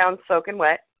 100 pounds soaking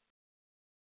wet.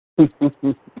 And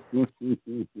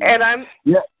I'm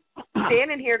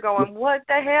standing here going, what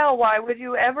the hell? Why would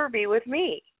you ever be with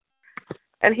me?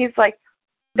 And he's like,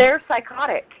 they're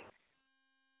psychotic.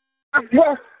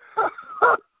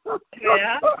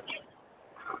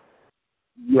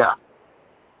 Yeah.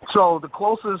 So the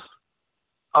closest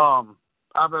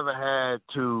I've ever had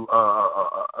to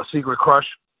a secret crush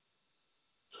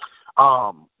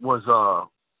was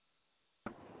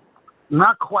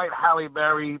not quite Halle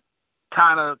Berry,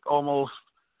 kind of almost.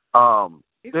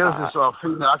 There's this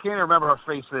female. I can't even remember her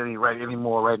face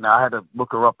anymore right now. I had to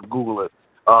look her up and Google it.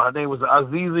 Her name was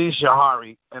Azizi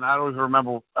Shahari, and I don't even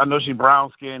remember. I know she's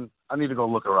brown skinned. I need to go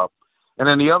look her up. And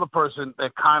then the other person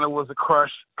that kind of was a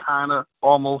crush, kind of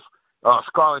almost,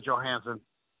 Scarlett Johansson.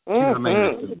 She's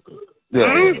amazing.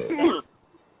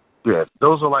 Yeah.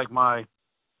 Those are like my,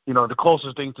 the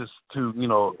closest thing to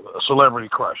a celebrity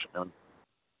crush.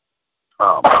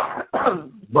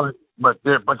 But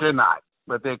they're not.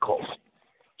 But they're close.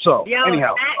 So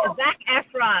anyhow, Zac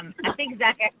Efron. I think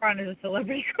Zac Efron is a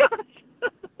celebrity crush.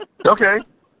 Okay.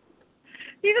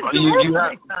 He's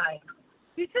adorable.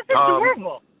 He's just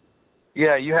adorable.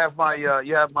 Yeah, you have my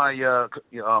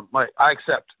I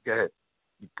accept. Go ahead.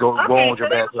 Go on with your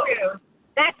bad self.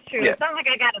 That's true. Yeah. It's not like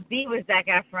I got to be with Zac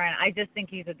Efron. I just think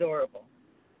he's adorable.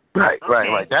 Right.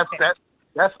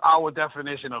 That's our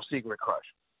definition of secret crush.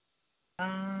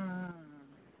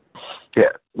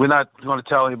 Yeah, we're not going to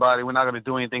tell anybody. We're not going to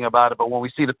do anything about it. But when we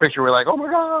see the picture, we're like, oh my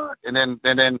God! And then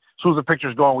as soon as the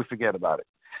picture's gone, we forget about it.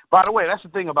 By the way, that's the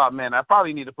thing about men. I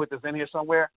probably need to put this in here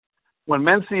somewhere. When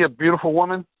men see a beautiful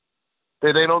woman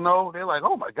that they don't know, they're like,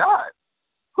 oh my God.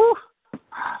 Whew.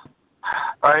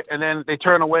 All right, and then they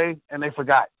turn away and they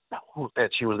forgot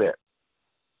that she was there.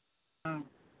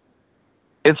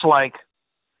 It's like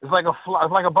a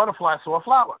butterfly saw a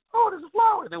flower. Oh, there's a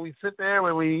flower. And then we sit there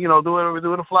and we, do whatever we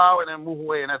do with the flower and then move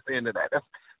away, and that's the end of that.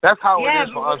 That's how it is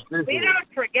for us. We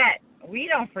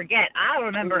don't forget. I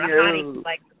remember a hottie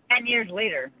like 10 years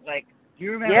later. Like, do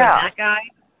you remember that guy?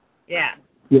 Yeah.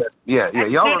 Yeah.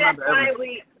 Y'all remember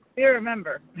everything. We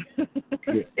remember.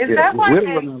 Is that why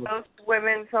men ghost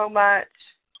women so much?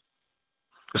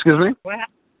 Excuse me? What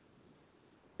happened?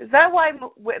 Is that why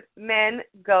men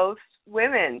ghost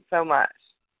women so much?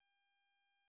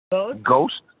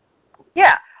 Ghost?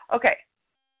 Yeah. Okay.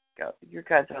 You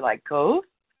guys are like, ghost?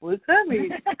 What does that mean?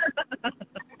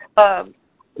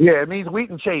 Yeah, it means wheat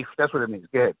and chaff. That's what it means.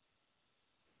 Go ahead.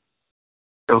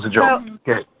 It was a joke.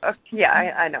 Go ahead. Yeah,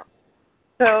 I know.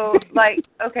 So,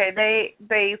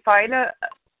 they find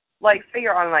say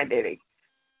you're online dating.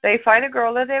 They find a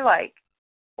girl that they like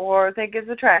or think is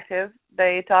attractive.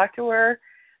 They talk to her.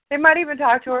 They might even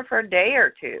talk to her for a day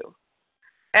or two.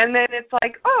 And then it's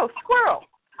like, oh, squirrel.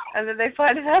 And then they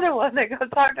find another one. They go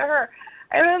talk to her.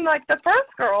 And then, the first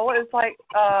girl is like,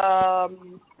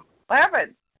 what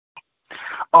happened?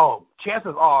 Oh,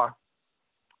 chances are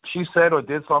she said or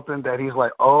did something that he's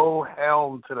like, oh,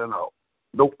 hell to the no.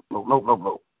 Nope.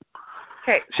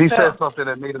 Okay. She said something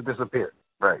that made him disappear.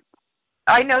 Right.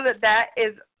 I know that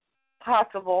is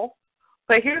possible,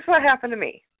 but here's what happened to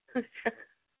me.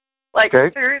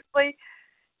 Seriously,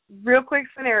 real quick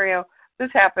scenario.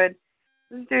 This happened.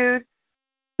 This dude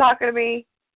talking to me,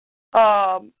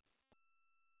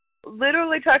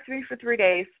 literally talked to me for 3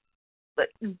 days.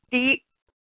 Deep,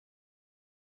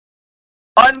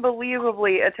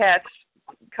 unbelievably attached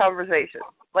conversation.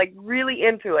 Really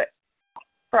into it.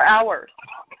 For hours.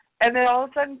 And then all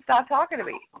of a sudden stopped talking to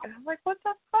me. And I'm like, what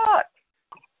the fuck?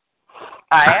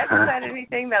 I hadn't said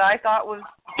anything that I thought was,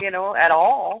 at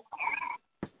all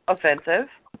offensive.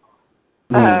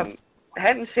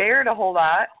 Hadn't shared a whole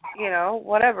lot,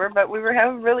 whatever, but we were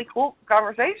having really cool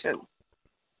conversations.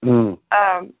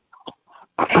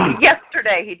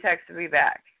 Yesterday he texted me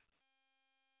back.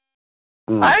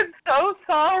 I'm so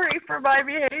sorry for my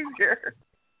behavior.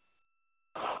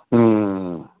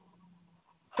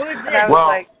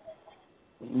 Well,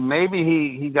 maybe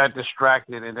he got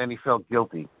distracted and then he felt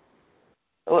guilty.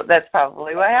 Well, that's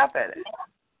probably what happened.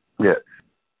 Yeah.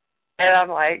 And I'm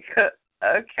like,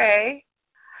 okay.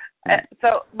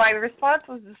 So my response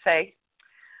was to say,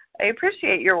 I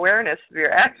appreciate your awareness of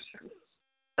your actions.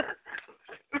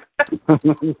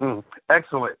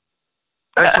 Excellent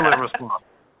response.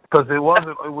 Because it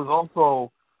was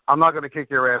also, I'm not going to kick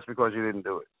your ass because you didn't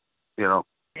do it. Yeah.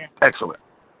 Excellent.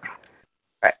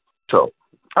 Right. So,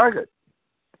 all right, good.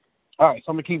 All right, so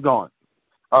I'm going to keep going.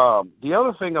 The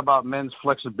other thing about men's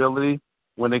flexibility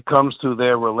when it comes to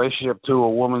their relationship to a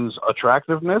woman's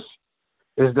attractiveness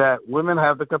is that women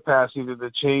have the capacity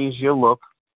to change your look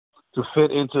to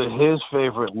fit into his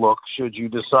favorite look should you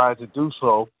decide to do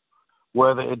so,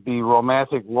 whether it be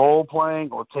romantic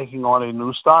role-playing or taking on a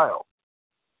new style.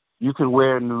 You can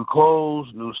wear new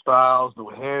clothes, new styles, new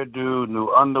hairdo, new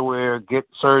underwear, get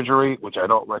surgery, which I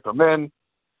don't recommend.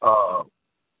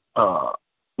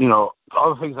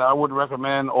 Other things that I wouldn't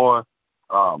recommend, or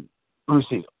let me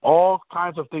see, all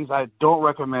kinds of things I don't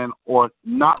recommend or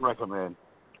not recommend.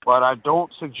 But I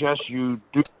don't suggest you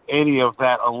do any of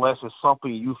that unless it's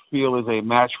something you feel is a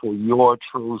match for your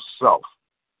true self.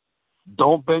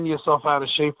 Don't bend yourself out of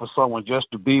shape for someone just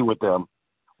to be with them.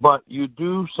 But you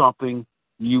do something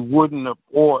you wouldn't have,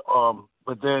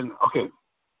 but then, okay,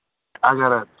 I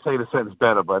gotta say the sentence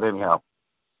better, but anyhow.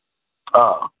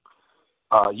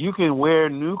 You can wear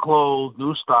new clothes,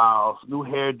 new styles, new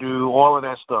hairdo, all of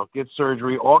that stuff, get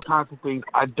surgery, all kinds of things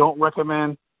I don't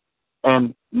recommend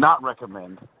and not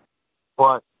recommend.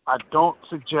 But I don't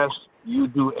suggest you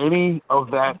do any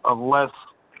of that unless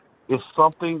it's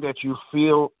something that you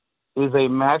feel is a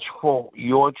match for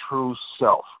your true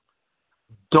self.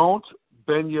 Don't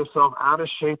bend yourself out of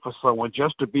shape for someone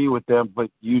just to be with them, but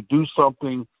you do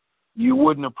something you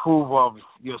wouldn't approve of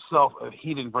yourself if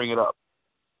he didn't bring it up.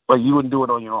 But you wouldn't do it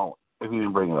on your own if he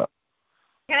didn't bring it up.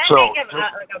 Can I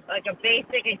make a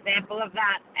basic example of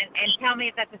that and tell me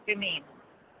if that's what you mean?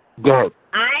 Go ahead.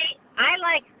 I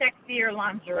like sexier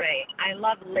lingerie. I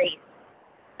love lace.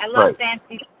 I love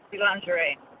fancy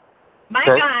lingerie. My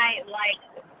guy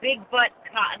likes big butt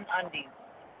cotton undies.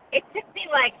 It took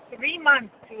me like 3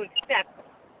 months to accept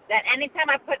that anytime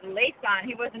I put lace on,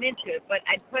 he wasn't into it, but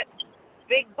I'd put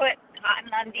big butt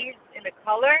cotton undies in the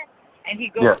color, and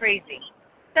he'd go crazy.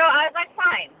 So I was like,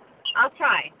 fine, I'll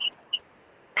try.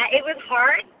 It was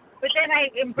hard, but then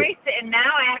I embraced it, and now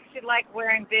I actually like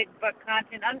wearing big butt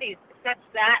cotton undies, such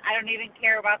that I don't even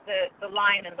care about the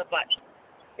line and the butt.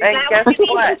 And guess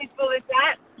what? Is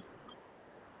that?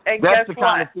 And that's guess the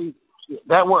kind of thing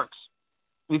that works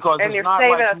because and it's you're not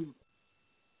saving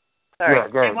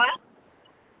like go ahead. And what?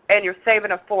 And you're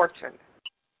saving a fortune.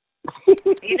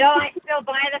 You know, I still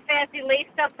buy the fancy lace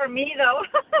stuff for me, though.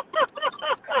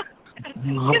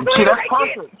 See, that's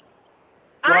perfect.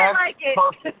 I like it.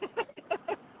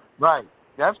 Perfect. Right.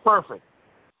 That's perfect.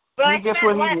 But he gets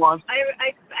what he wants.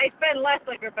 I spend less,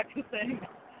 like Rebecca's saying.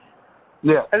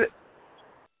 Yeah.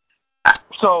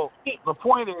 So the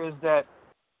point is that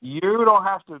you don't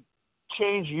have to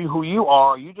change who you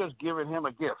are. You just giving him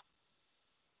a gift.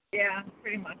 Yeah,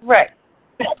 pretty much. Right.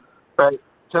 Right.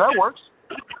 So that works.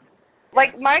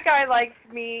 Like, my guy likes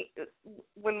me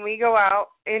when we go out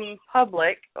in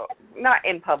public, not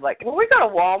in public. When we go to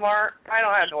Walmart, I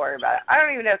don't have to worry about it. I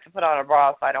don't even have to put on a bra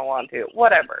if I don't want to,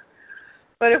 whatever.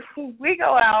 But if we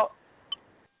go out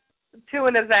to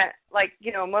an event, like,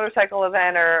 you know, a motorcycle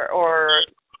event or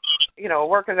you know, a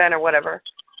work event or whatever,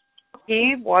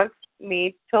 he wants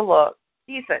me to look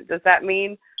decent. Does that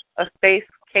mean a face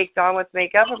caked on with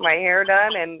makeup and my hair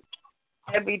done and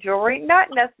heavy jewelry? Not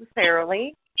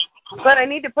necessarily. But I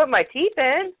need to put my teeth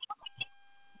in.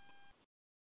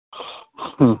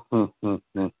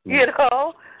 You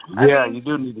know? Yeah, you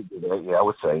do need to do that. Yeah, I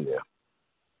would say, yeah.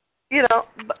 You know,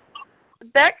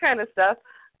 that kind of stuff.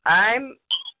 I'm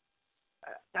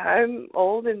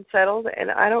old and settled,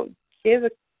 and I don't give a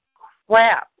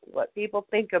crap what people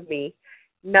think of me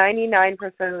 99%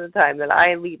 of the time that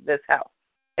I leave this house.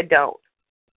 I don't.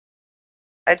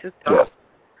 I just don't. Yeah.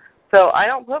 So I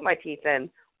don't put my teeth in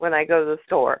when I go to the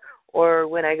store or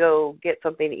when I go get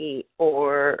something to eat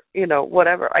or, you know,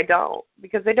 whatever. I don't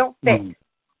because they don't fit and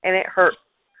it hurts.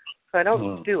 So I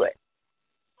don't do it.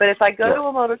 But if I go to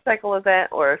a motorcycle event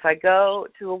or if I go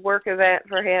to a work event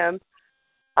for him,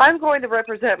 I'm going to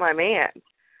represent my man.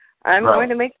 I'm going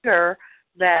to make sure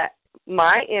that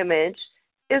my image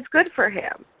is good for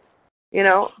him. You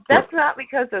know, that's not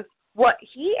because of what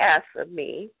he asks of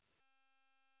me,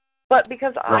 but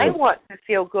because I want to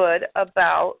feel good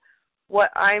about what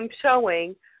I'm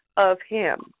showing of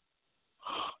him.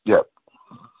 Yep.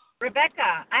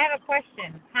 Rebecca, I have a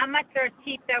question. How much are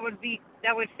teeth that would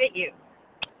fit you?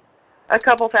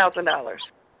 $2,000.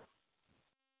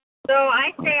 So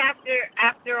I say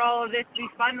after all of this, we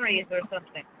fundraise or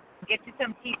something. Get you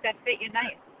some teeth that fit you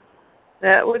nice.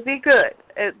 That would be good.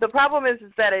 The problem is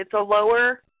that it's a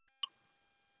lower.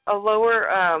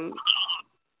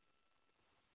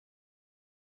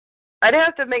 I'd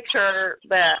have to make sure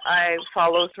that I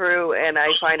follow through and I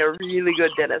find a really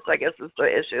good dentist, I guess is the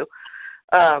issue.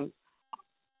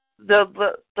 The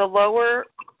lower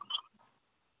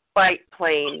bite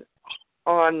plane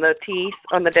on the teeth,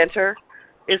 on the denture,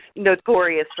 is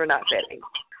notorious for not fitting.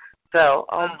 So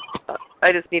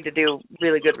I just need to do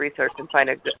really good research and find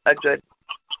a good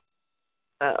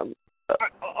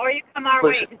or you come our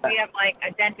way because we have like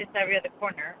a dentist every other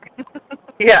corner.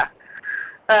 Yeah.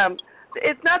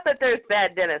 It's not that there's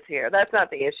bad dentists here. That's not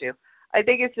the issue. I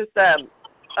think it's just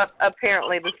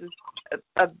apparently this is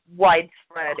a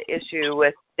widespread issue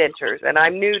with dentures, and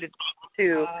I'm new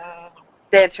to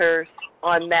dentures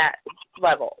on that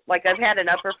level. Like I've had an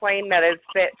upper plane that has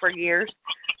fit for years,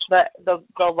 but the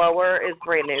lower is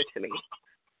brand new to me.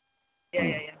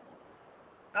 Yeah.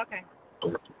 Okay.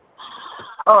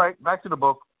 All right, back to the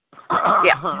book.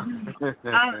 Yeah.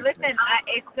 Listen,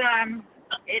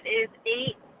 it is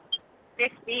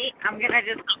 8:50.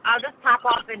 I'll just pop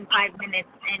off in 5 minutes,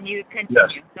 and you continue.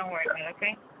 Yes. Don't worry about it,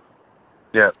 okay?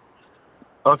 Yeah.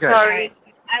 Okay. Sorry.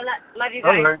 I love you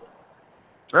guys.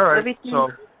 All right. So,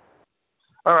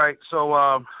 all right.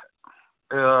 So,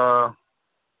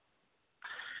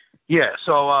 yeah.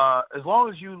 So, as long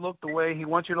as you look the way he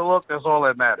wants you to look, that's all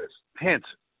that matters. Hint: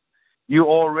 you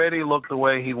already look the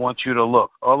way he wants you to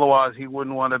look. Otherwise, he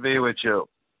wouldn't want to be with you.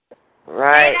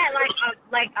 Right. Say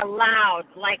that like aloud,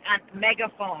 like on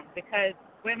megaphone, because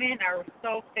women are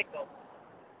so fickle.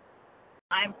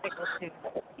 I'm fickle too.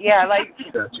 Yeah, like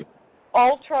Gotcha.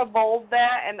 ultra bold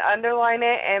that and underline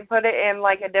it and put it in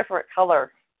like a different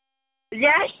color.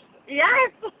 Yes.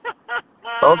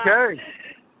 Okay.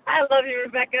 I love you,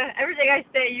 Rebecca. Everything I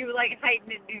say, you like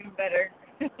heighten it even better.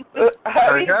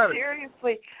 I mean, got it.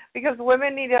 seriously, because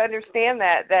women need to understand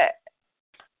that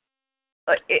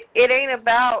it ain't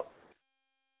about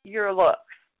your looks.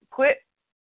 Quit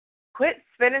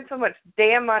spending so much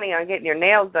damn money on getting your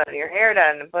nails done, your hair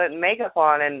done, and putting makeup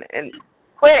on, and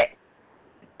quit.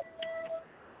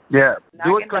 Yeah. Knock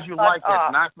Do it it because the you fuck like off.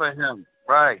 it, not for him.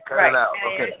 Right. Cut Right. it out. Yeah,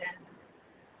 Okay. yeah.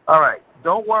 All right.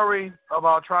 Don't worry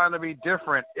about trying to be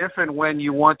different if and when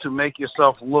you want to make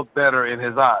yourself look better in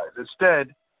his eyes.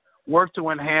 Instead, work to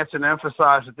enhance and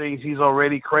emphasize the things he's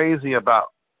already crazy about.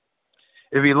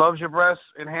 If he loves your breasts,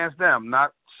 enhance them,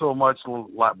 not so much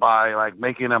by like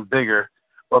making them bigger,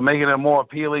 but making them more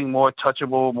appealing, more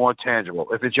touchable, more tangible.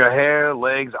 If it's your hair,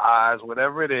 legs, eyes,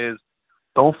 whatever it is,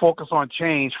 don't focus on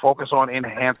change, focus on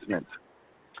enhancement.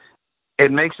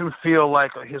 It makes him feel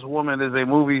like his woman is a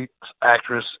movie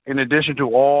actress in addition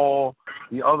to all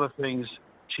the other things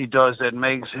she does that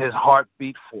makes his heart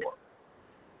beat for.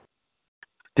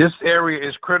 This area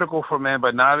is critical for men,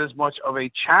 but not as much of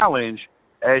a challenge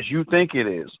as you think it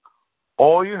is.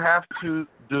 All you have to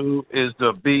do is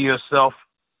to be yourself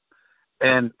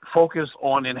and focus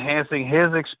on enhancing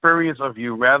his experience of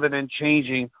you rather than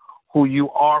changing who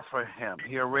you are for him.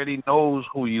 He already knows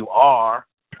who you are.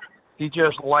 He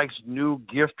just likes new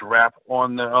gift wrap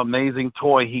on the amazing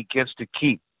toy he gets to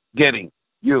keep getting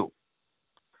you.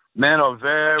 Men are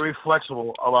very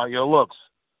flexible about your looks.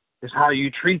 It's how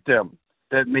you treat them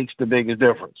that makes the biggest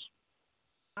difference.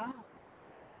 Oh.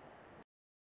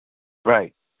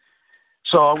 Right.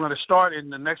 So I'm going to start in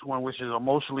the next one, which is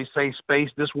emotionally safe space.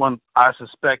 This one, I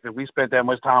suspect, if we spent that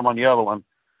much time on the other one,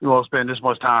 we won't spend this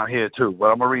much time here, too. But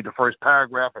I'm going to read the first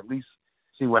paragraph, at least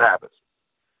see what happens.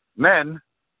 Men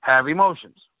have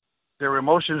emotions. Their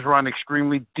emotions run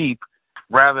extremely deep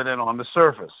rather than on the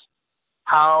surface.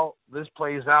 How this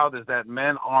plays out is that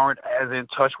men aren't as in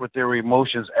touch with their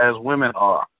emotions as women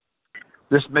are.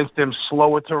 This makes them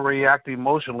slower to react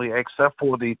emotionally, except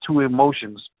for the two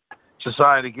emotions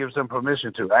society gives them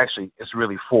permission to. Actually, it's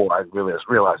really four. I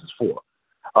realize it's four,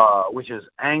 which is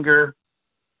anger,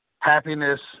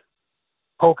 happiness,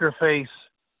 poker face,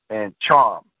 and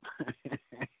charm.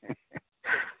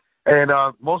 And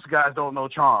most guys don't know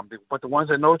charm, but the ones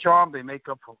that know charm, they make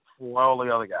up for all the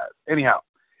other guys. Anyhow,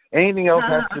 anything else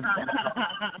has to.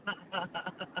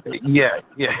 Yeah.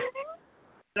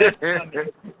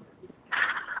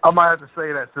 I might have to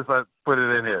say that since I put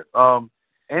it in here.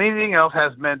 Anything else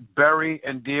has meant bury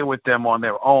and deal with them on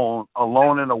their own,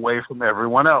 alone and away from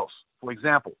everyone else. For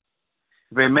example,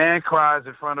 if a man cries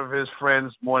in front of his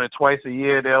friends more than twice a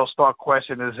year, they'll start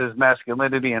questioning his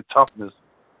masculinity and toughness,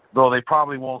 though they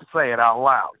probably won't say it out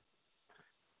loud.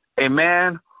 A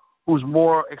man who's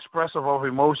more expressive of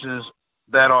emotions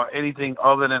that are anything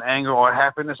other than anger or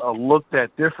happiness are looked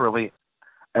at differently,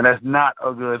 and that's not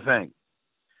a good thing.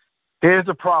 Here's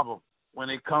the problem when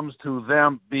it comes to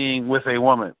them being with a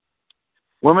woman.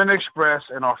 Women express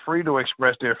and are free to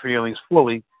express their feelings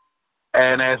fully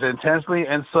and as intensely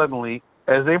and suddenly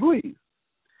as they please.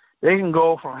 They can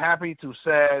go from happy to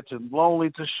sad to lonely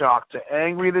to shocked to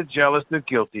angry to jealous to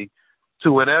guilty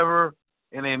to whatever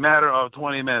in a matter of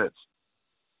 20 minutes.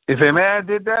 If a man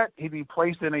did that, he'd be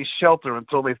placed in a shelter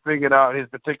until they figured out his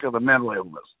particular mental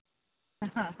illness.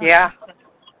 Yeah.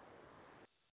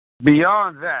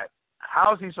 Beyond that,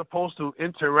 how is he supposed to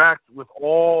interact with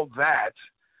all that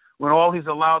when all he's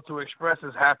allowed to express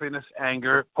is happiness,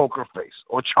 anger, poker face,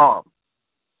 or charm?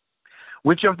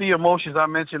 Which of the emotions I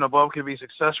mentioned above can be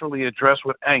successfully addressed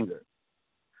with anger?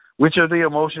 Which of the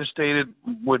emotions stated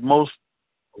would most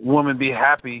women be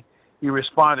happy he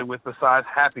responded with besides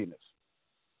happiness?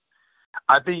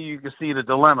 I think you can see the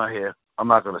dilemma here. I'm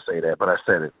not going to say that, but I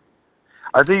said it.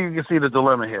 I think you can see the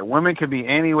dilemma here. Women can be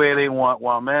any way they want,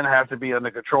 while men have to be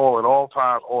under control at all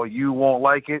times, or you won't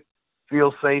like it,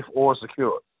 feel safe, or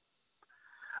secure.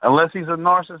 Unless he's a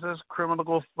narcissist,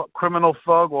 criminal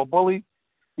thug, or bully,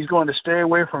 he's going to stay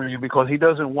away from you because he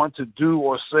doesn't want to do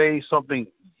or say something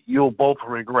you'll both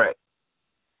regret.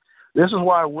 This is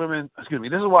why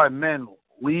men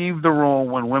leave the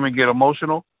room when women get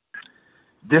emotional.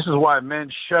 This is why men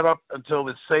shut up until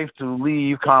it's safe to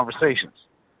leave conversations.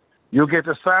 You'll get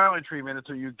the silent treatment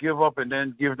until you give up and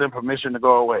then give them permission to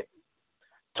go away.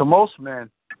 To most men,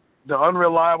 the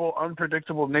unreliable,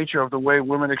 unpredictable nature of the way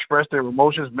women express their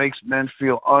emotions makes men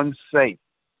feel unsafe.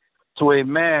 To a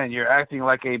man, you're acting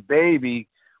like a baby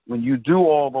when you do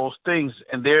all those things,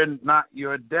 and they're not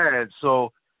your dad,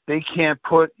 so they can't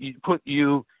put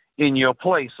you in your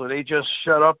place. So they just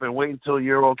shut up and wait until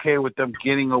you're okay with them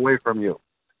getting away from you.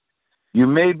 You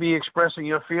may be expressing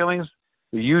your feelings,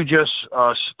 but you just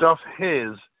stuff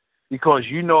his because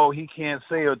you know he can't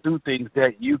say or do things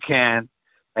that you can,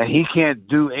 and he can't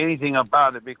do anything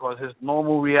about it because his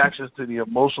normal reactions to the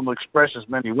emotional expressions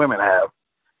many women have,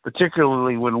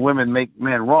 particularly when women make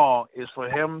men wrong, is for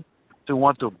him to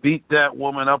want to beat that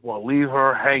woman up or leave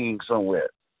her hanging somewhere.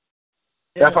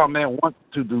 Yeah. That's how men want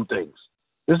to do things.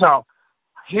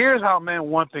 Here's how men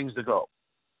want things to go.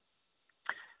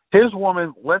 His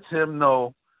woman lets him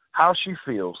know how she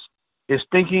feels, is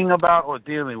thinking about or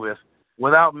dealing with,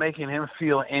 without making him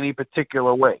feel any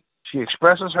particular way. She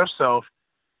expresses herself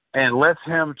and lets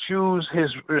him choose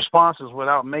his responses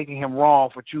without making him wrong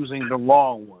for choosing the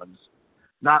wrong ones,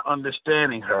 not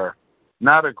understanding her,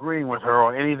 not agreeing with her,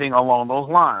 or anything along those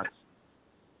lines.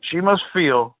 She must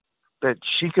feel that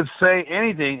she could say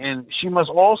anything, and she must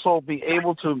also be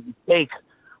able to take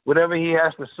whatever he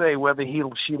has to say, whether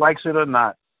she likes it or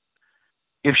not.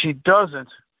 If she doesn't,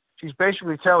 she's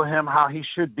basically telling him how he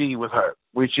should be with her,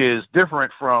 which is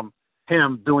different from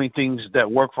him doing things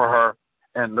that work for her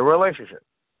and the relationship.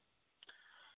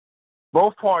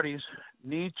 Both parties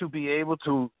need to be able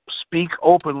to speak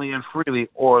openly and freely,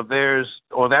 or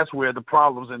that's where the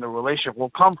problems in the relationship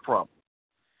will come from.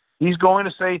 He's going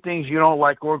to say things you don't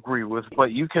like or agree with,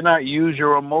 but you cannot use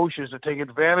your emotions to take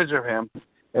advantage of him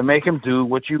and make him do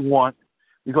what you want,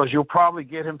 because you'll probably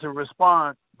get him to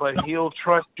respond, but he'll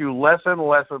trust you less and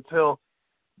less until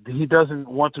he doesn't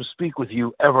want to speak with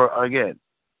you ever again.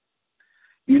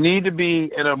 You need to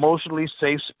be an emotionally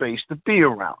safe space to be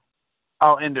around.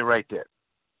 I'll end it right there.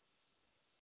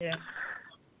 Yeah.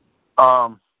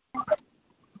 Wow,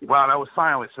 that was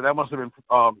silent, so that must have been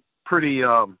pretty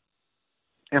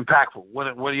impactful. What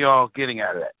are y'all getting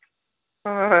out of that?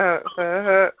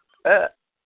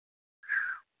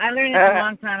 I learned this a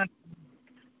long time ago.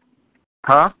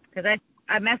 Huh? Because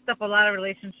I messed up a lot of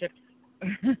relationships.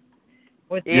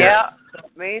 Yeah,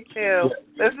 me too. Yeah.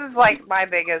 This is like my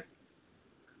biggest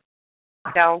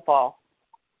downfall.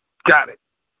 Got it.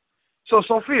 So,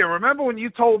 Sophia, remember when you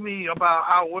told me about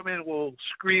how women will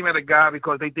scream at a guy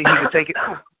because they think he can take it?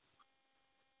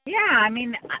 Yeah, I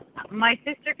mean, my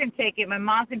sister can take it. My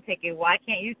mom can take it. Why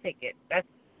can't you take it? That's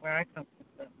where I come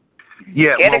from.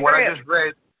 Yeah, well,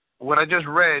 what I just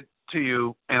read to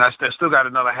you, and I still got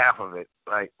another half of it.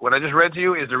 Right? What I just read to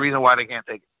you is the reason why they can't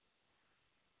take it.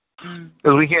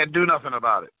 Because we can't do nothing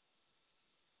about it.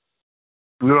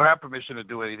 We don't have permission to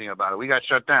do anything about it. We got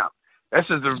shut down. This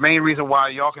is the main reason why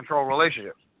y'all control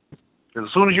relationships. Because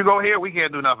as soon as you go here, we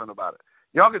can't do nothing about it.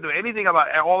 Y'all can do anything about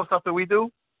all the stuff that we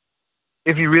do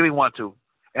if you really want to.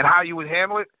 And how you would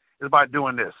handle it is by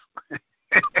doing this.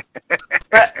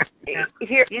 But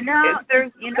here,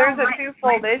 there's a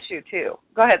twofold issue, too.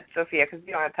 Go ahead, Sophia, because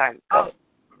you don't have time. Go. Oh,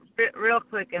 real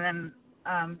quick, and then,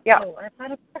 yeah. Oh, I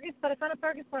found a parking spot.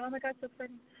 Oh, my God, so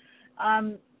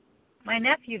exciting. My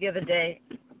nephew the other day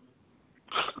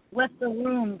left the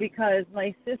room because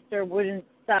my sister wouldn't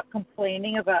stop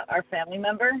complaining about our family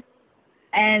member.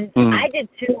 And I did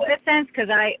too, in a sense, because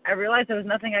I realized there was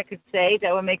nothing I could say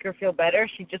that would make her feel better.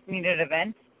 She just needed a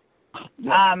vent.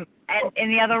 And in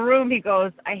the other room, he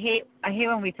goes, I hate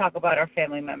when we talk about our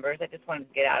family members. I just wanted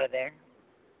to get out of there.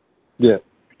 Yeah.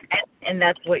 And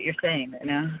that's what you're saying, you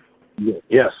know? Yeah.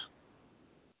 Yes.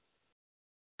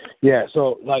 Yeah,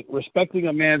 so, like, respecting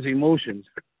a man's emotions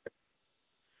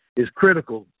is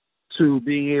critical to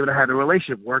being able to have the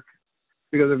relationship work.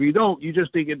 Because if you don't, you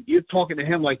just think you're talking to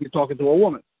him like you're talking to a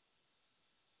woman.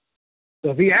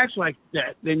 So if he acts like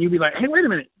that, then you'd be like, hey, wait a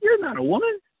minute, you're not a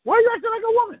woman. Why are you acting like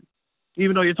a woman?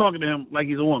 Even though you're talking to him like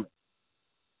he's a woman.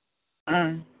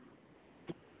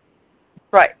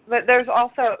 Right. But there's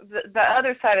also the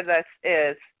other side of this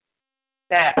is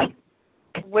that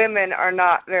women are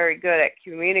not very good at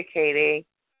communicating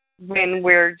when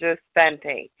we're just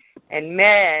venting. And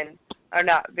men are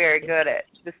not very good at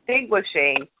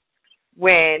distinguishing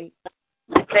when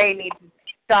they need to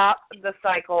stop the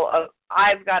cycle of,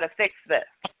 I've got to fix this.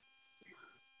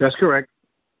 That's correct.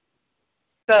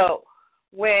 So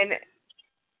when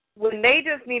they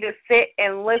just need to sit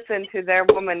and listen to their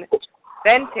woman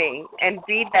venting and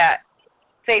be that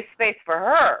safe space for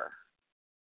her,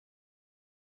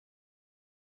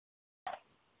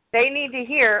 They need to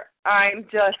hear, I'm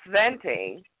just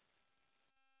venting.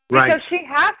 Right. Because she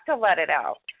has to let it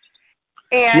out.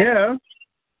 And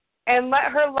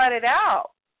let her let it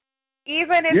out.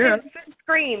 Even if she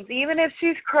screams, even if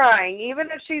she's crying, even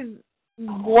if she's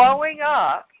blowing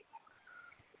up.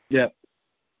 Yeah.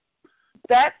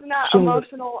 That's not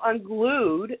emotional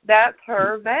unglued. That's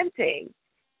her venting.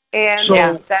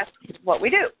 And that's what we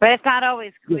do. But it's not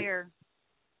always clear.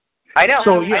 I know.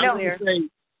 So, I know.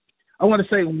 I want to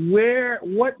say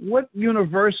what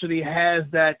university has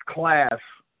that class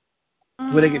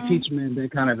where they can teach men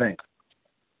that kind of thing?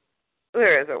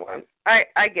 There isn't one.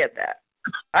 I get that.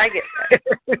 I get that.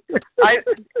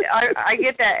 I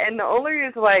get that. And the only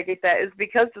reason why I get that is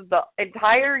because of the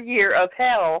entire year of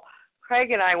hell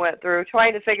Craig and I went through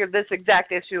trying to figure this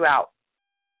exact issue out.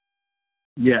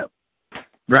 Yeah.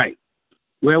 Right.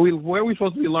 Where are we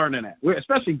supposed to be learning at?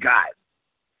 Especially guys.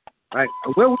 Right?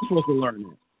 Where are we supposed to learn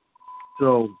at?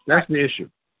 So that's the issue.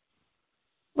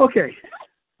 Okay.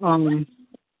 I'm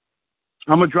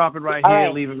gonna drop it right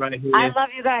here, leave it right here. I love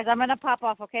you guys. I'm gonna pop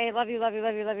off, okay? Love you.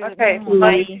 Okay.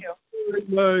 Bye.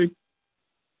 Bye.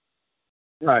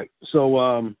 All right.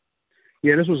 So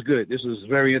this was good. This was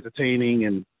very entertaining,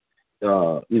 and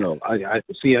I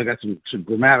see I got some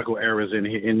grammatical errors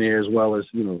in there as well as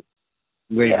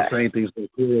ways of saying things so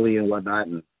clearly and whatnot.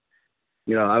 And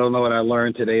I don't know what I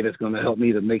learned today that's going to help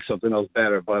me to make something else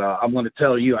better. But I'm going to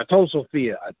tell you. I told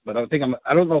Sophia, but I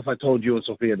don't know if I told you and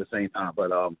Sophia at the same time.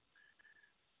 But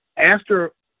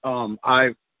after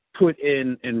I put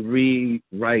in and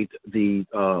rewrite the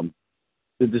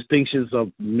distinctions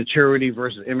of maturity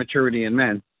versus immaturity in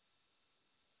men,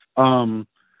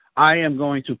 I am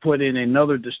going to put in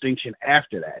another distinction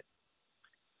after that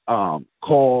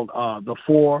called the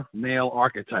 4 male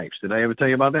archetypes. Did I ever tell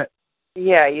you about that?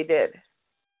 Yeah, you did.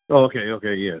 Oh,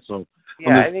 okay, yeah. So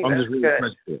I think that's really good.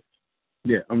 present to it.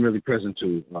 Yeah, I'm really present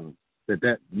to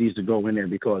that needs to go in there,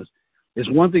 because it's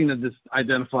one thing to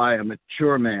identify a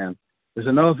mature man. There's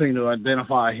another thing to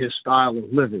identify his style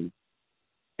of living,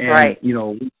 and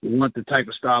want the type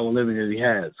of style of living that he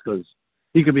has, because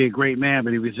he could be a great man,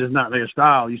 but if it's just not their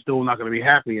style, you're still not going to be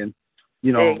happy, and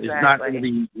it's not going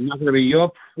to be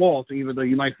your fault, even though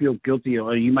you might feel guilty,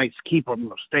 or you might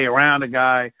stay around a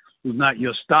guy who's not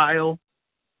your style,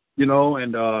 and all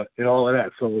of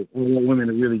that. So we want women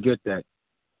to really get that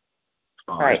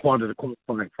as part of the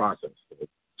qualifying process. So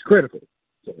it's critical.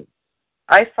 So,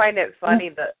 I find it funny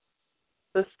that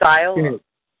the style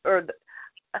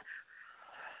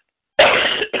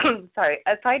sorry,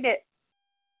 I find it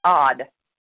odd,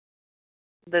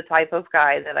 the type of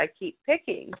guy that I keep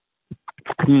picking.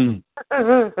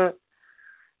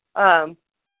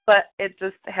 But it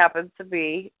just happens to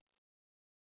be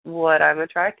what I'm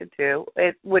attracted to,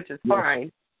 which is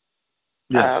fine.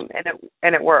 Yes.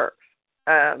 And it works.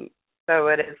 So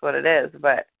it is what it is.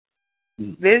 But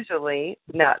visually,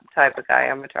 not the type of guy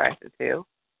I'm attracted to.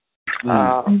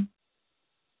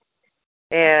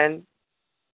 And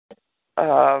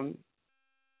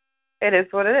it is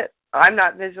what it is. I'm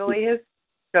not visually his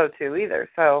go-to either.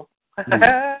 So,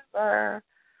 gotcha.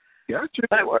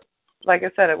 But it works. Like I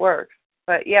said, it works.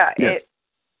 But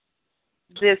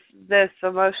this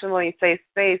emotionally safe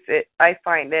space, I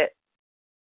find it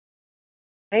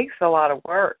takes a lot of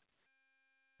work,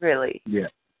 really. Yeah.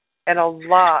 And a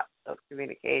lot of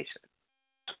communication.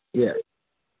 Yeah.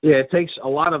 Yeah, it takes a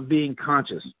lot of being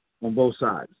conscious on both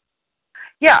sides.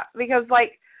 Yeah, because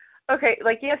like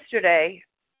yesterday,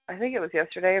 I think it was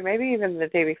yesterday or maybe even the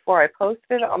day before, I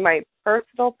posted on my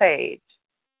personal page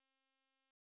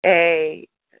I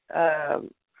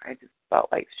just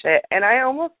felt like shit. And I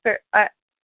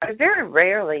very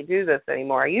rarely do this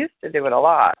anymore. I used to do it a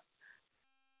lot.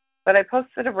 But I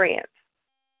posted a rant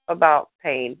about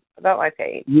my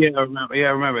pain. Yeah, I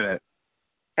remember that.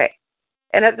 Okay.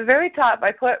 And at the very top,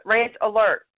 I put rant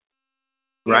alert.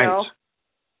 Right.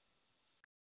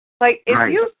 Like,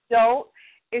 if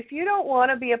you don't want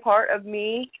to be a part of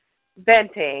me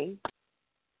venting,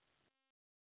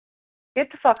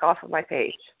 get the fuck off of my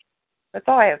page. That's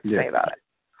all I have to say about it.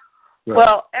 Right.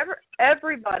 Well,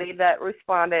 everybody that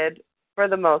responded, for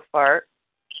the most part,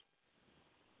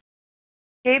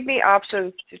 gave me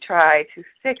options to try to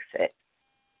fix it,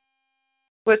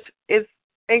 which is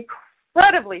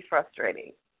incredibly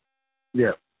frustrating.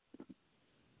 Yeah.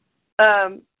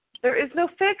 There is no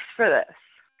fix for this.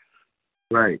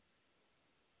 Right.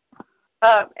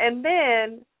 And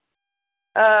then,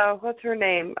 what's her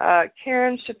name?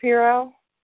 Karen Shapiro?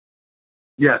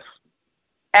 Yes.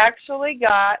 Actually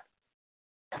got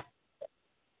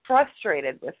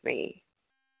frustrated with me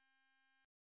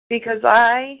because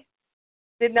I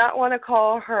did not want to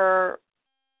call her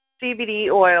CBD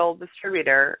oil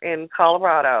distributor in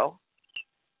Colorado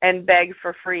and beg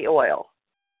for free oil.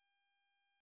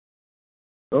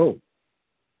 Oh.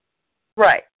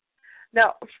 Right.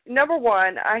 Now, number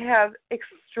one, I have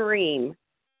extreme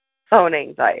phone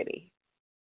anxiety.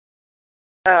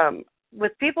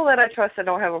 With people that I trust, I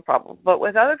don't have a problem. But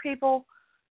with other people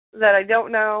that I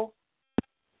don't know,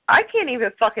 I can't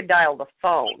even fucking dial the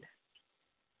phone.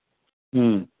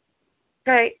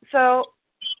 Okay, so,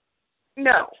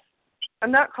 no.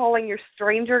 I'm not calling your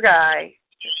stranger guy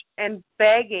and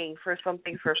begging for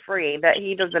something for free that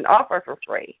he doesn't offer for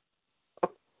free.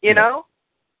 You know?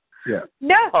 Yeah.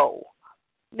 No,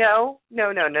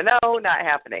 not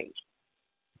happening.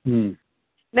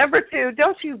 Number two,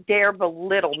 don't you dare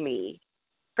belittle me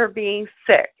for being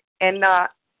sick and not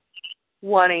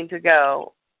wanting to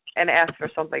go and ask for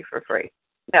something for free.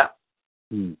 No.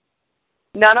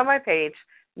 Not on my page,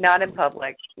 not in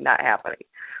public, not happening.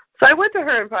 So I went to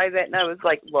her in private and I was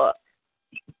like, look,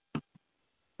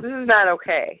 this is not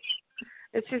okay.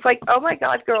 And she's like, oh my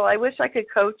God, girl, I wish I could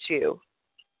coach you.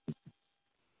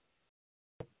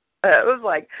 It was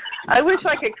like, I wish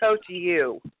I could coach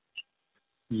you.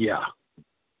 Yeah.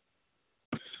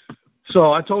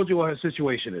 So I told you what her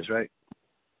situation is, right?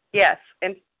 Yes,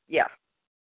 and yeah.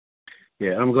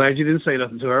 Yeah, I'm glad you didn't say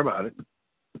nothing to her about it.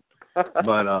 But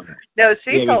no,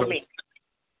 she told me.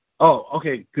 Oh,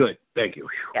 okay, good. Thank you.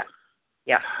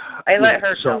 Yeah. I let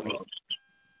her tell me.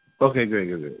 Okay,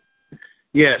 good.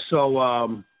 Yeah,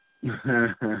 so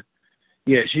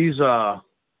yeah, she's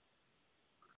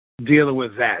dealing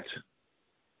with that.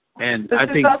 And but I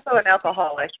she's think also an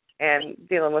alcoholic and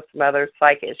dealing with some other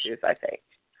psych issues, I think.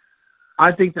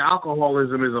 I think the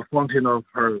alcoholism is a function of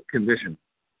her condition.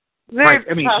 Very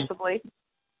possibly.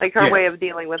 Like her way of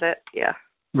dealing with it, yeah.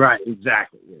 Right,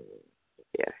 exactly.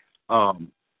 Yeah.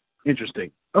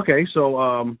 Interesting. Okay,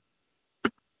 so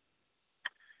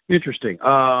interesting.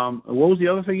 What was the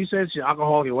other thing you said? She's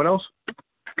alcoholic. What else?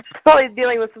 Probably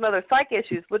dealing with some other psych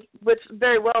issues, which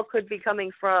very well could be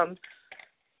coming from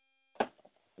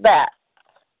that.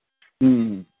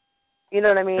 You know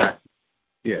what I mean?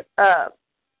 Yeah.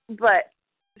 But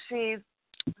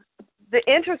the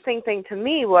interesting thing to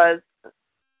me was,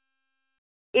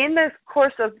 in the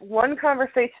course of one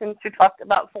conversation, she talked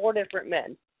about 4 different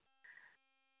men.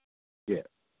 Yeah.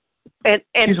 And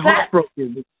she's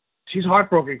heartbroken. She's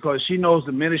heartbroken because she knows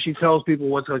the minute she tells people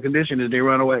what's her condition is, they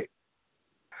run away.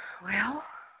 Well,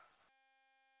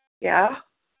 yeah.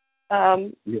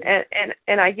 And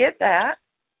I get that.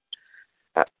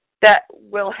 That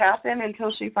will happen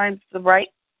until she finds the right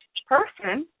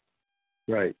person.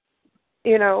 Right.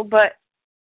 You know, but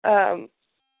the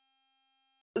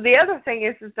other thing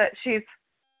is that she's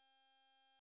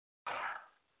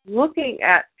looking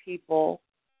at people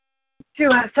to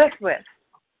have sex with.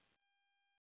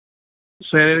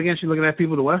 Say that again. She's looking at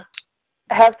people to what?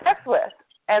 Have sex with,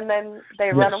 and then they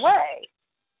run away.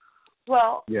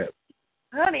 Well,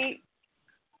 honey,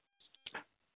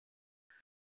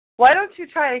 why don't you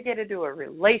try to get into a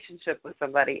relationship with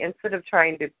somebody instead of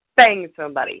trying to bang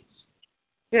somebody?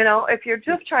 You know, if you're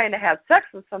just trying to have sex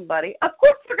with somebody, of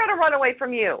course they're going to run away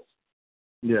from you.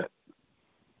 Yeah.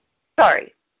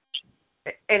 Sorry.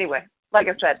 Anyway, like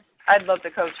I said, I'd love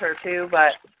to coach her too,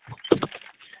 but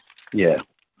yeah,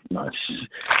 no,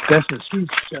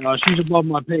 she's above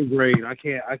my pay grade. I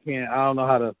don't know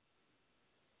how to.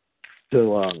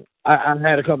 I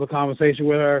had a couple of conversations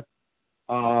with her.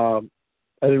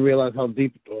 I didn't realize how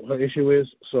deep her issue is,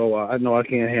 so I know I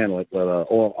can't handle it, but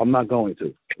or I'm not going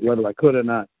to, whether I could or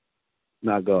not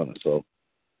gonna. So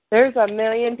there's a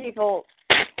million people.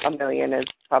 A million is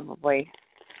probably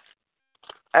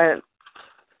an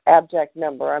abject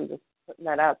number. I'm just putting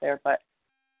that out there, but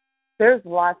there's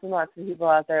lots and lots of people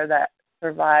out there that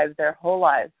survive their whole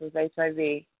lives with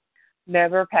HIV,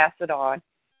 never pass it on,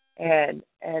 and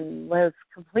live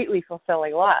completely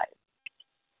fulfilling lives.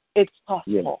 It's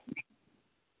possible. Yeah.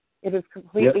 It is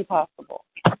completely possible.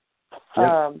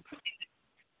 And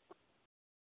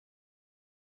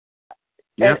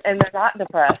they're not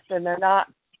depressed, and they're not,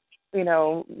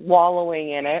 wallowing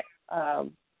in it.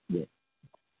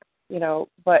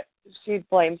 But she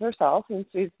blames herself, and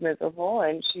she's miserable,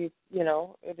 and she's,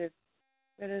 it is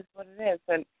what it is.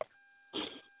 And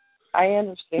I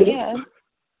understand,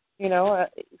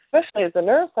 especially as a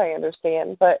nurse, I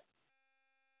understand. But,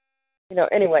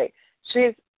 anyway,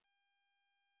 she's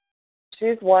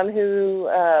one who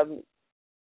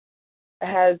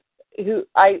who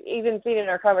I even seen in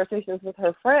our conversations with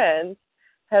her friends,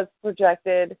 has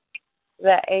projected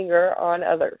that anger on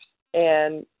others,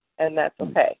 and that's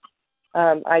okay.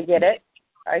 I get it.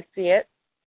 I see it,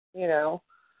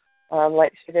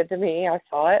 like she did to me. I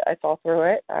saw it. I saw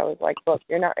through it. I was like, look,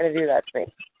 you're not going to do that to me.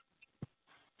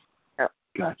 No.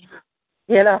 Gotcha.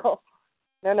 You know,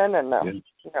 no. Yeah.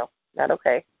 No, not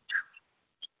okay.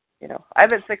 You know, I've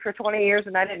been sick for 20 years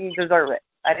and I didn't deserve it.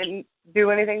 I didn't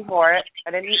do anything for it.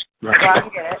 I didn't go out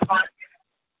and get it.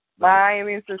 My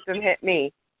immune system hit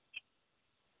me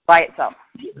by itself.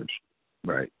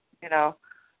 Right. You know,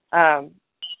 I'm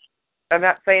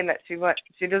not saying that she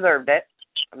deserved it.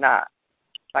 I'm not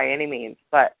by any means,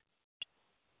 but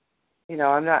you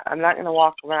know, I'm not going to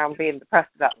walk around being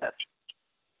depressed about this.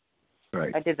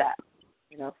 Right. I did that.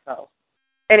 You know, so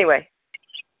anyway,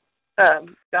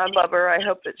 God love her. I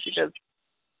hope that she does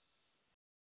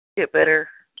get better,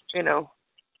 you know,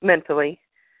 mentally.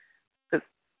 Because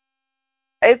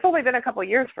it's only been a couple of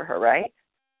years for her, right?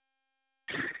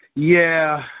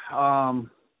 Yeah. I'm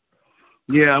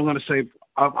going to say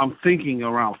I'm thinking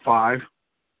around 5.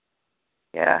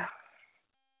 Yeah.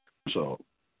 So.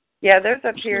 Yeah, there's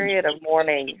a period of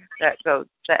mourning that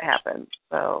happens.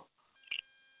 So.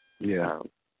 Yeah.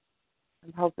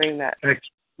 I'm hoping that.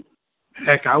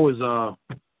 Heck, I was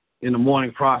in the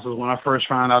mourning process when I first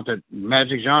found out that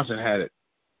Magic Johnson had it.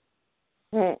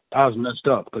 I was messed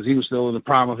up because he was still in the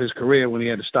prime of his career when he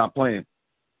had to stop playing.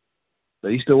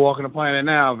 But he's still walking the planet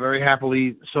now, very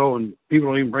happily so, and people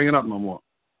don't even bring it up no more.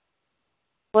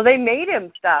 Well, they made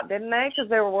him stop, didn't they? Because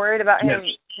they were worried about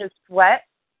his sweat.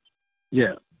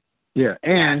 Yeah,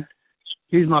 and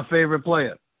he's my favorite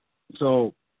player.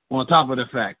 So on top of the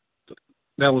fact,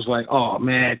 that was like, oh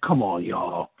man, come on,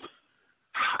 y'all.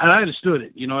 And I understood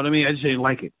it, you know what I mean? I just didn't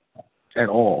like it at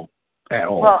all.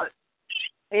 Well,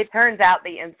 it turns out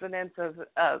the incidence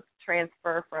of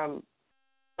transfer from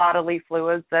bodily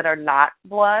fluids that are not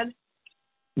blood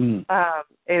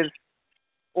is,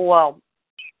 well,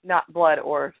 not blood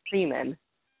or semen,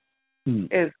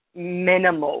 is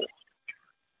minimal.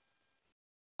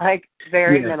 Like,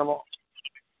 very minimal.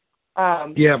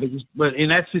 But in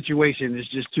that situation, it's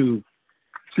just too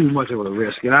much of a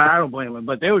risk. And I don't blame him.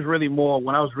 But there was really more,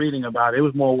 when I was reading about it, it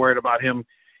was more worried about him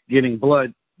getting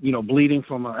blood, you know, bleeding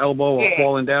from an elbow or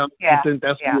falling down. Yeah. I think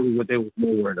that's really what they were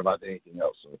more worried about than anything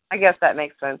else. So. I guess that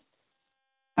makes sense.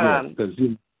 Because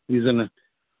he's in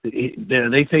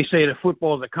they say that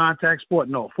football is a contact sport.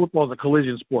 No, football is a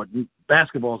collision sport.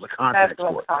 Basketball is a contact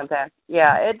sport. Contact.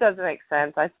 Yeah, it does make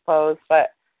sense, I suppose.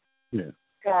 But,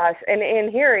 gosh, and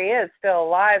here he is still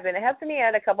alive. And hasn't he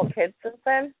had a couple kids since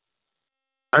then?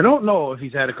 I don't know if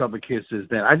he's had a couple of kids since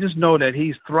then. I just know that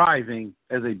he's thriving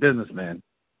as a businessman.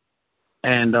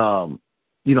 And,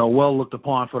 you know, well looked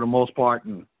upon for the most part.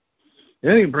 And they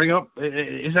didn't even bring up,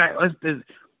 to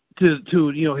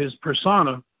you know, his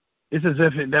persona, it's as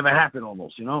if it never happened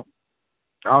almost, you know.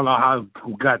 I don't know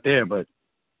who got there, but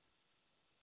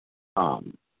I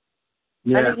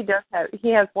think he does have. He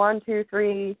has 4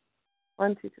 kids.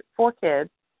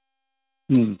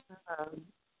 And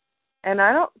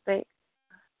I don't think.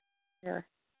 Here,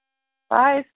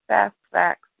 5 fast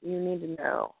facts you need to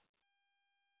know.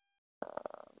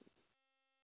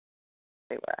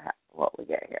 See what we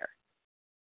get here.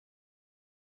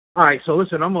 All right, so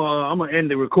listen, I'm gonna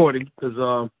end the recording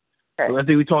because I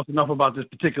think we talked enough about this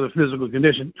particular physical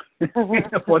condition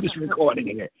for this recording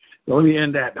here. So let me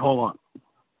end that. Hold on.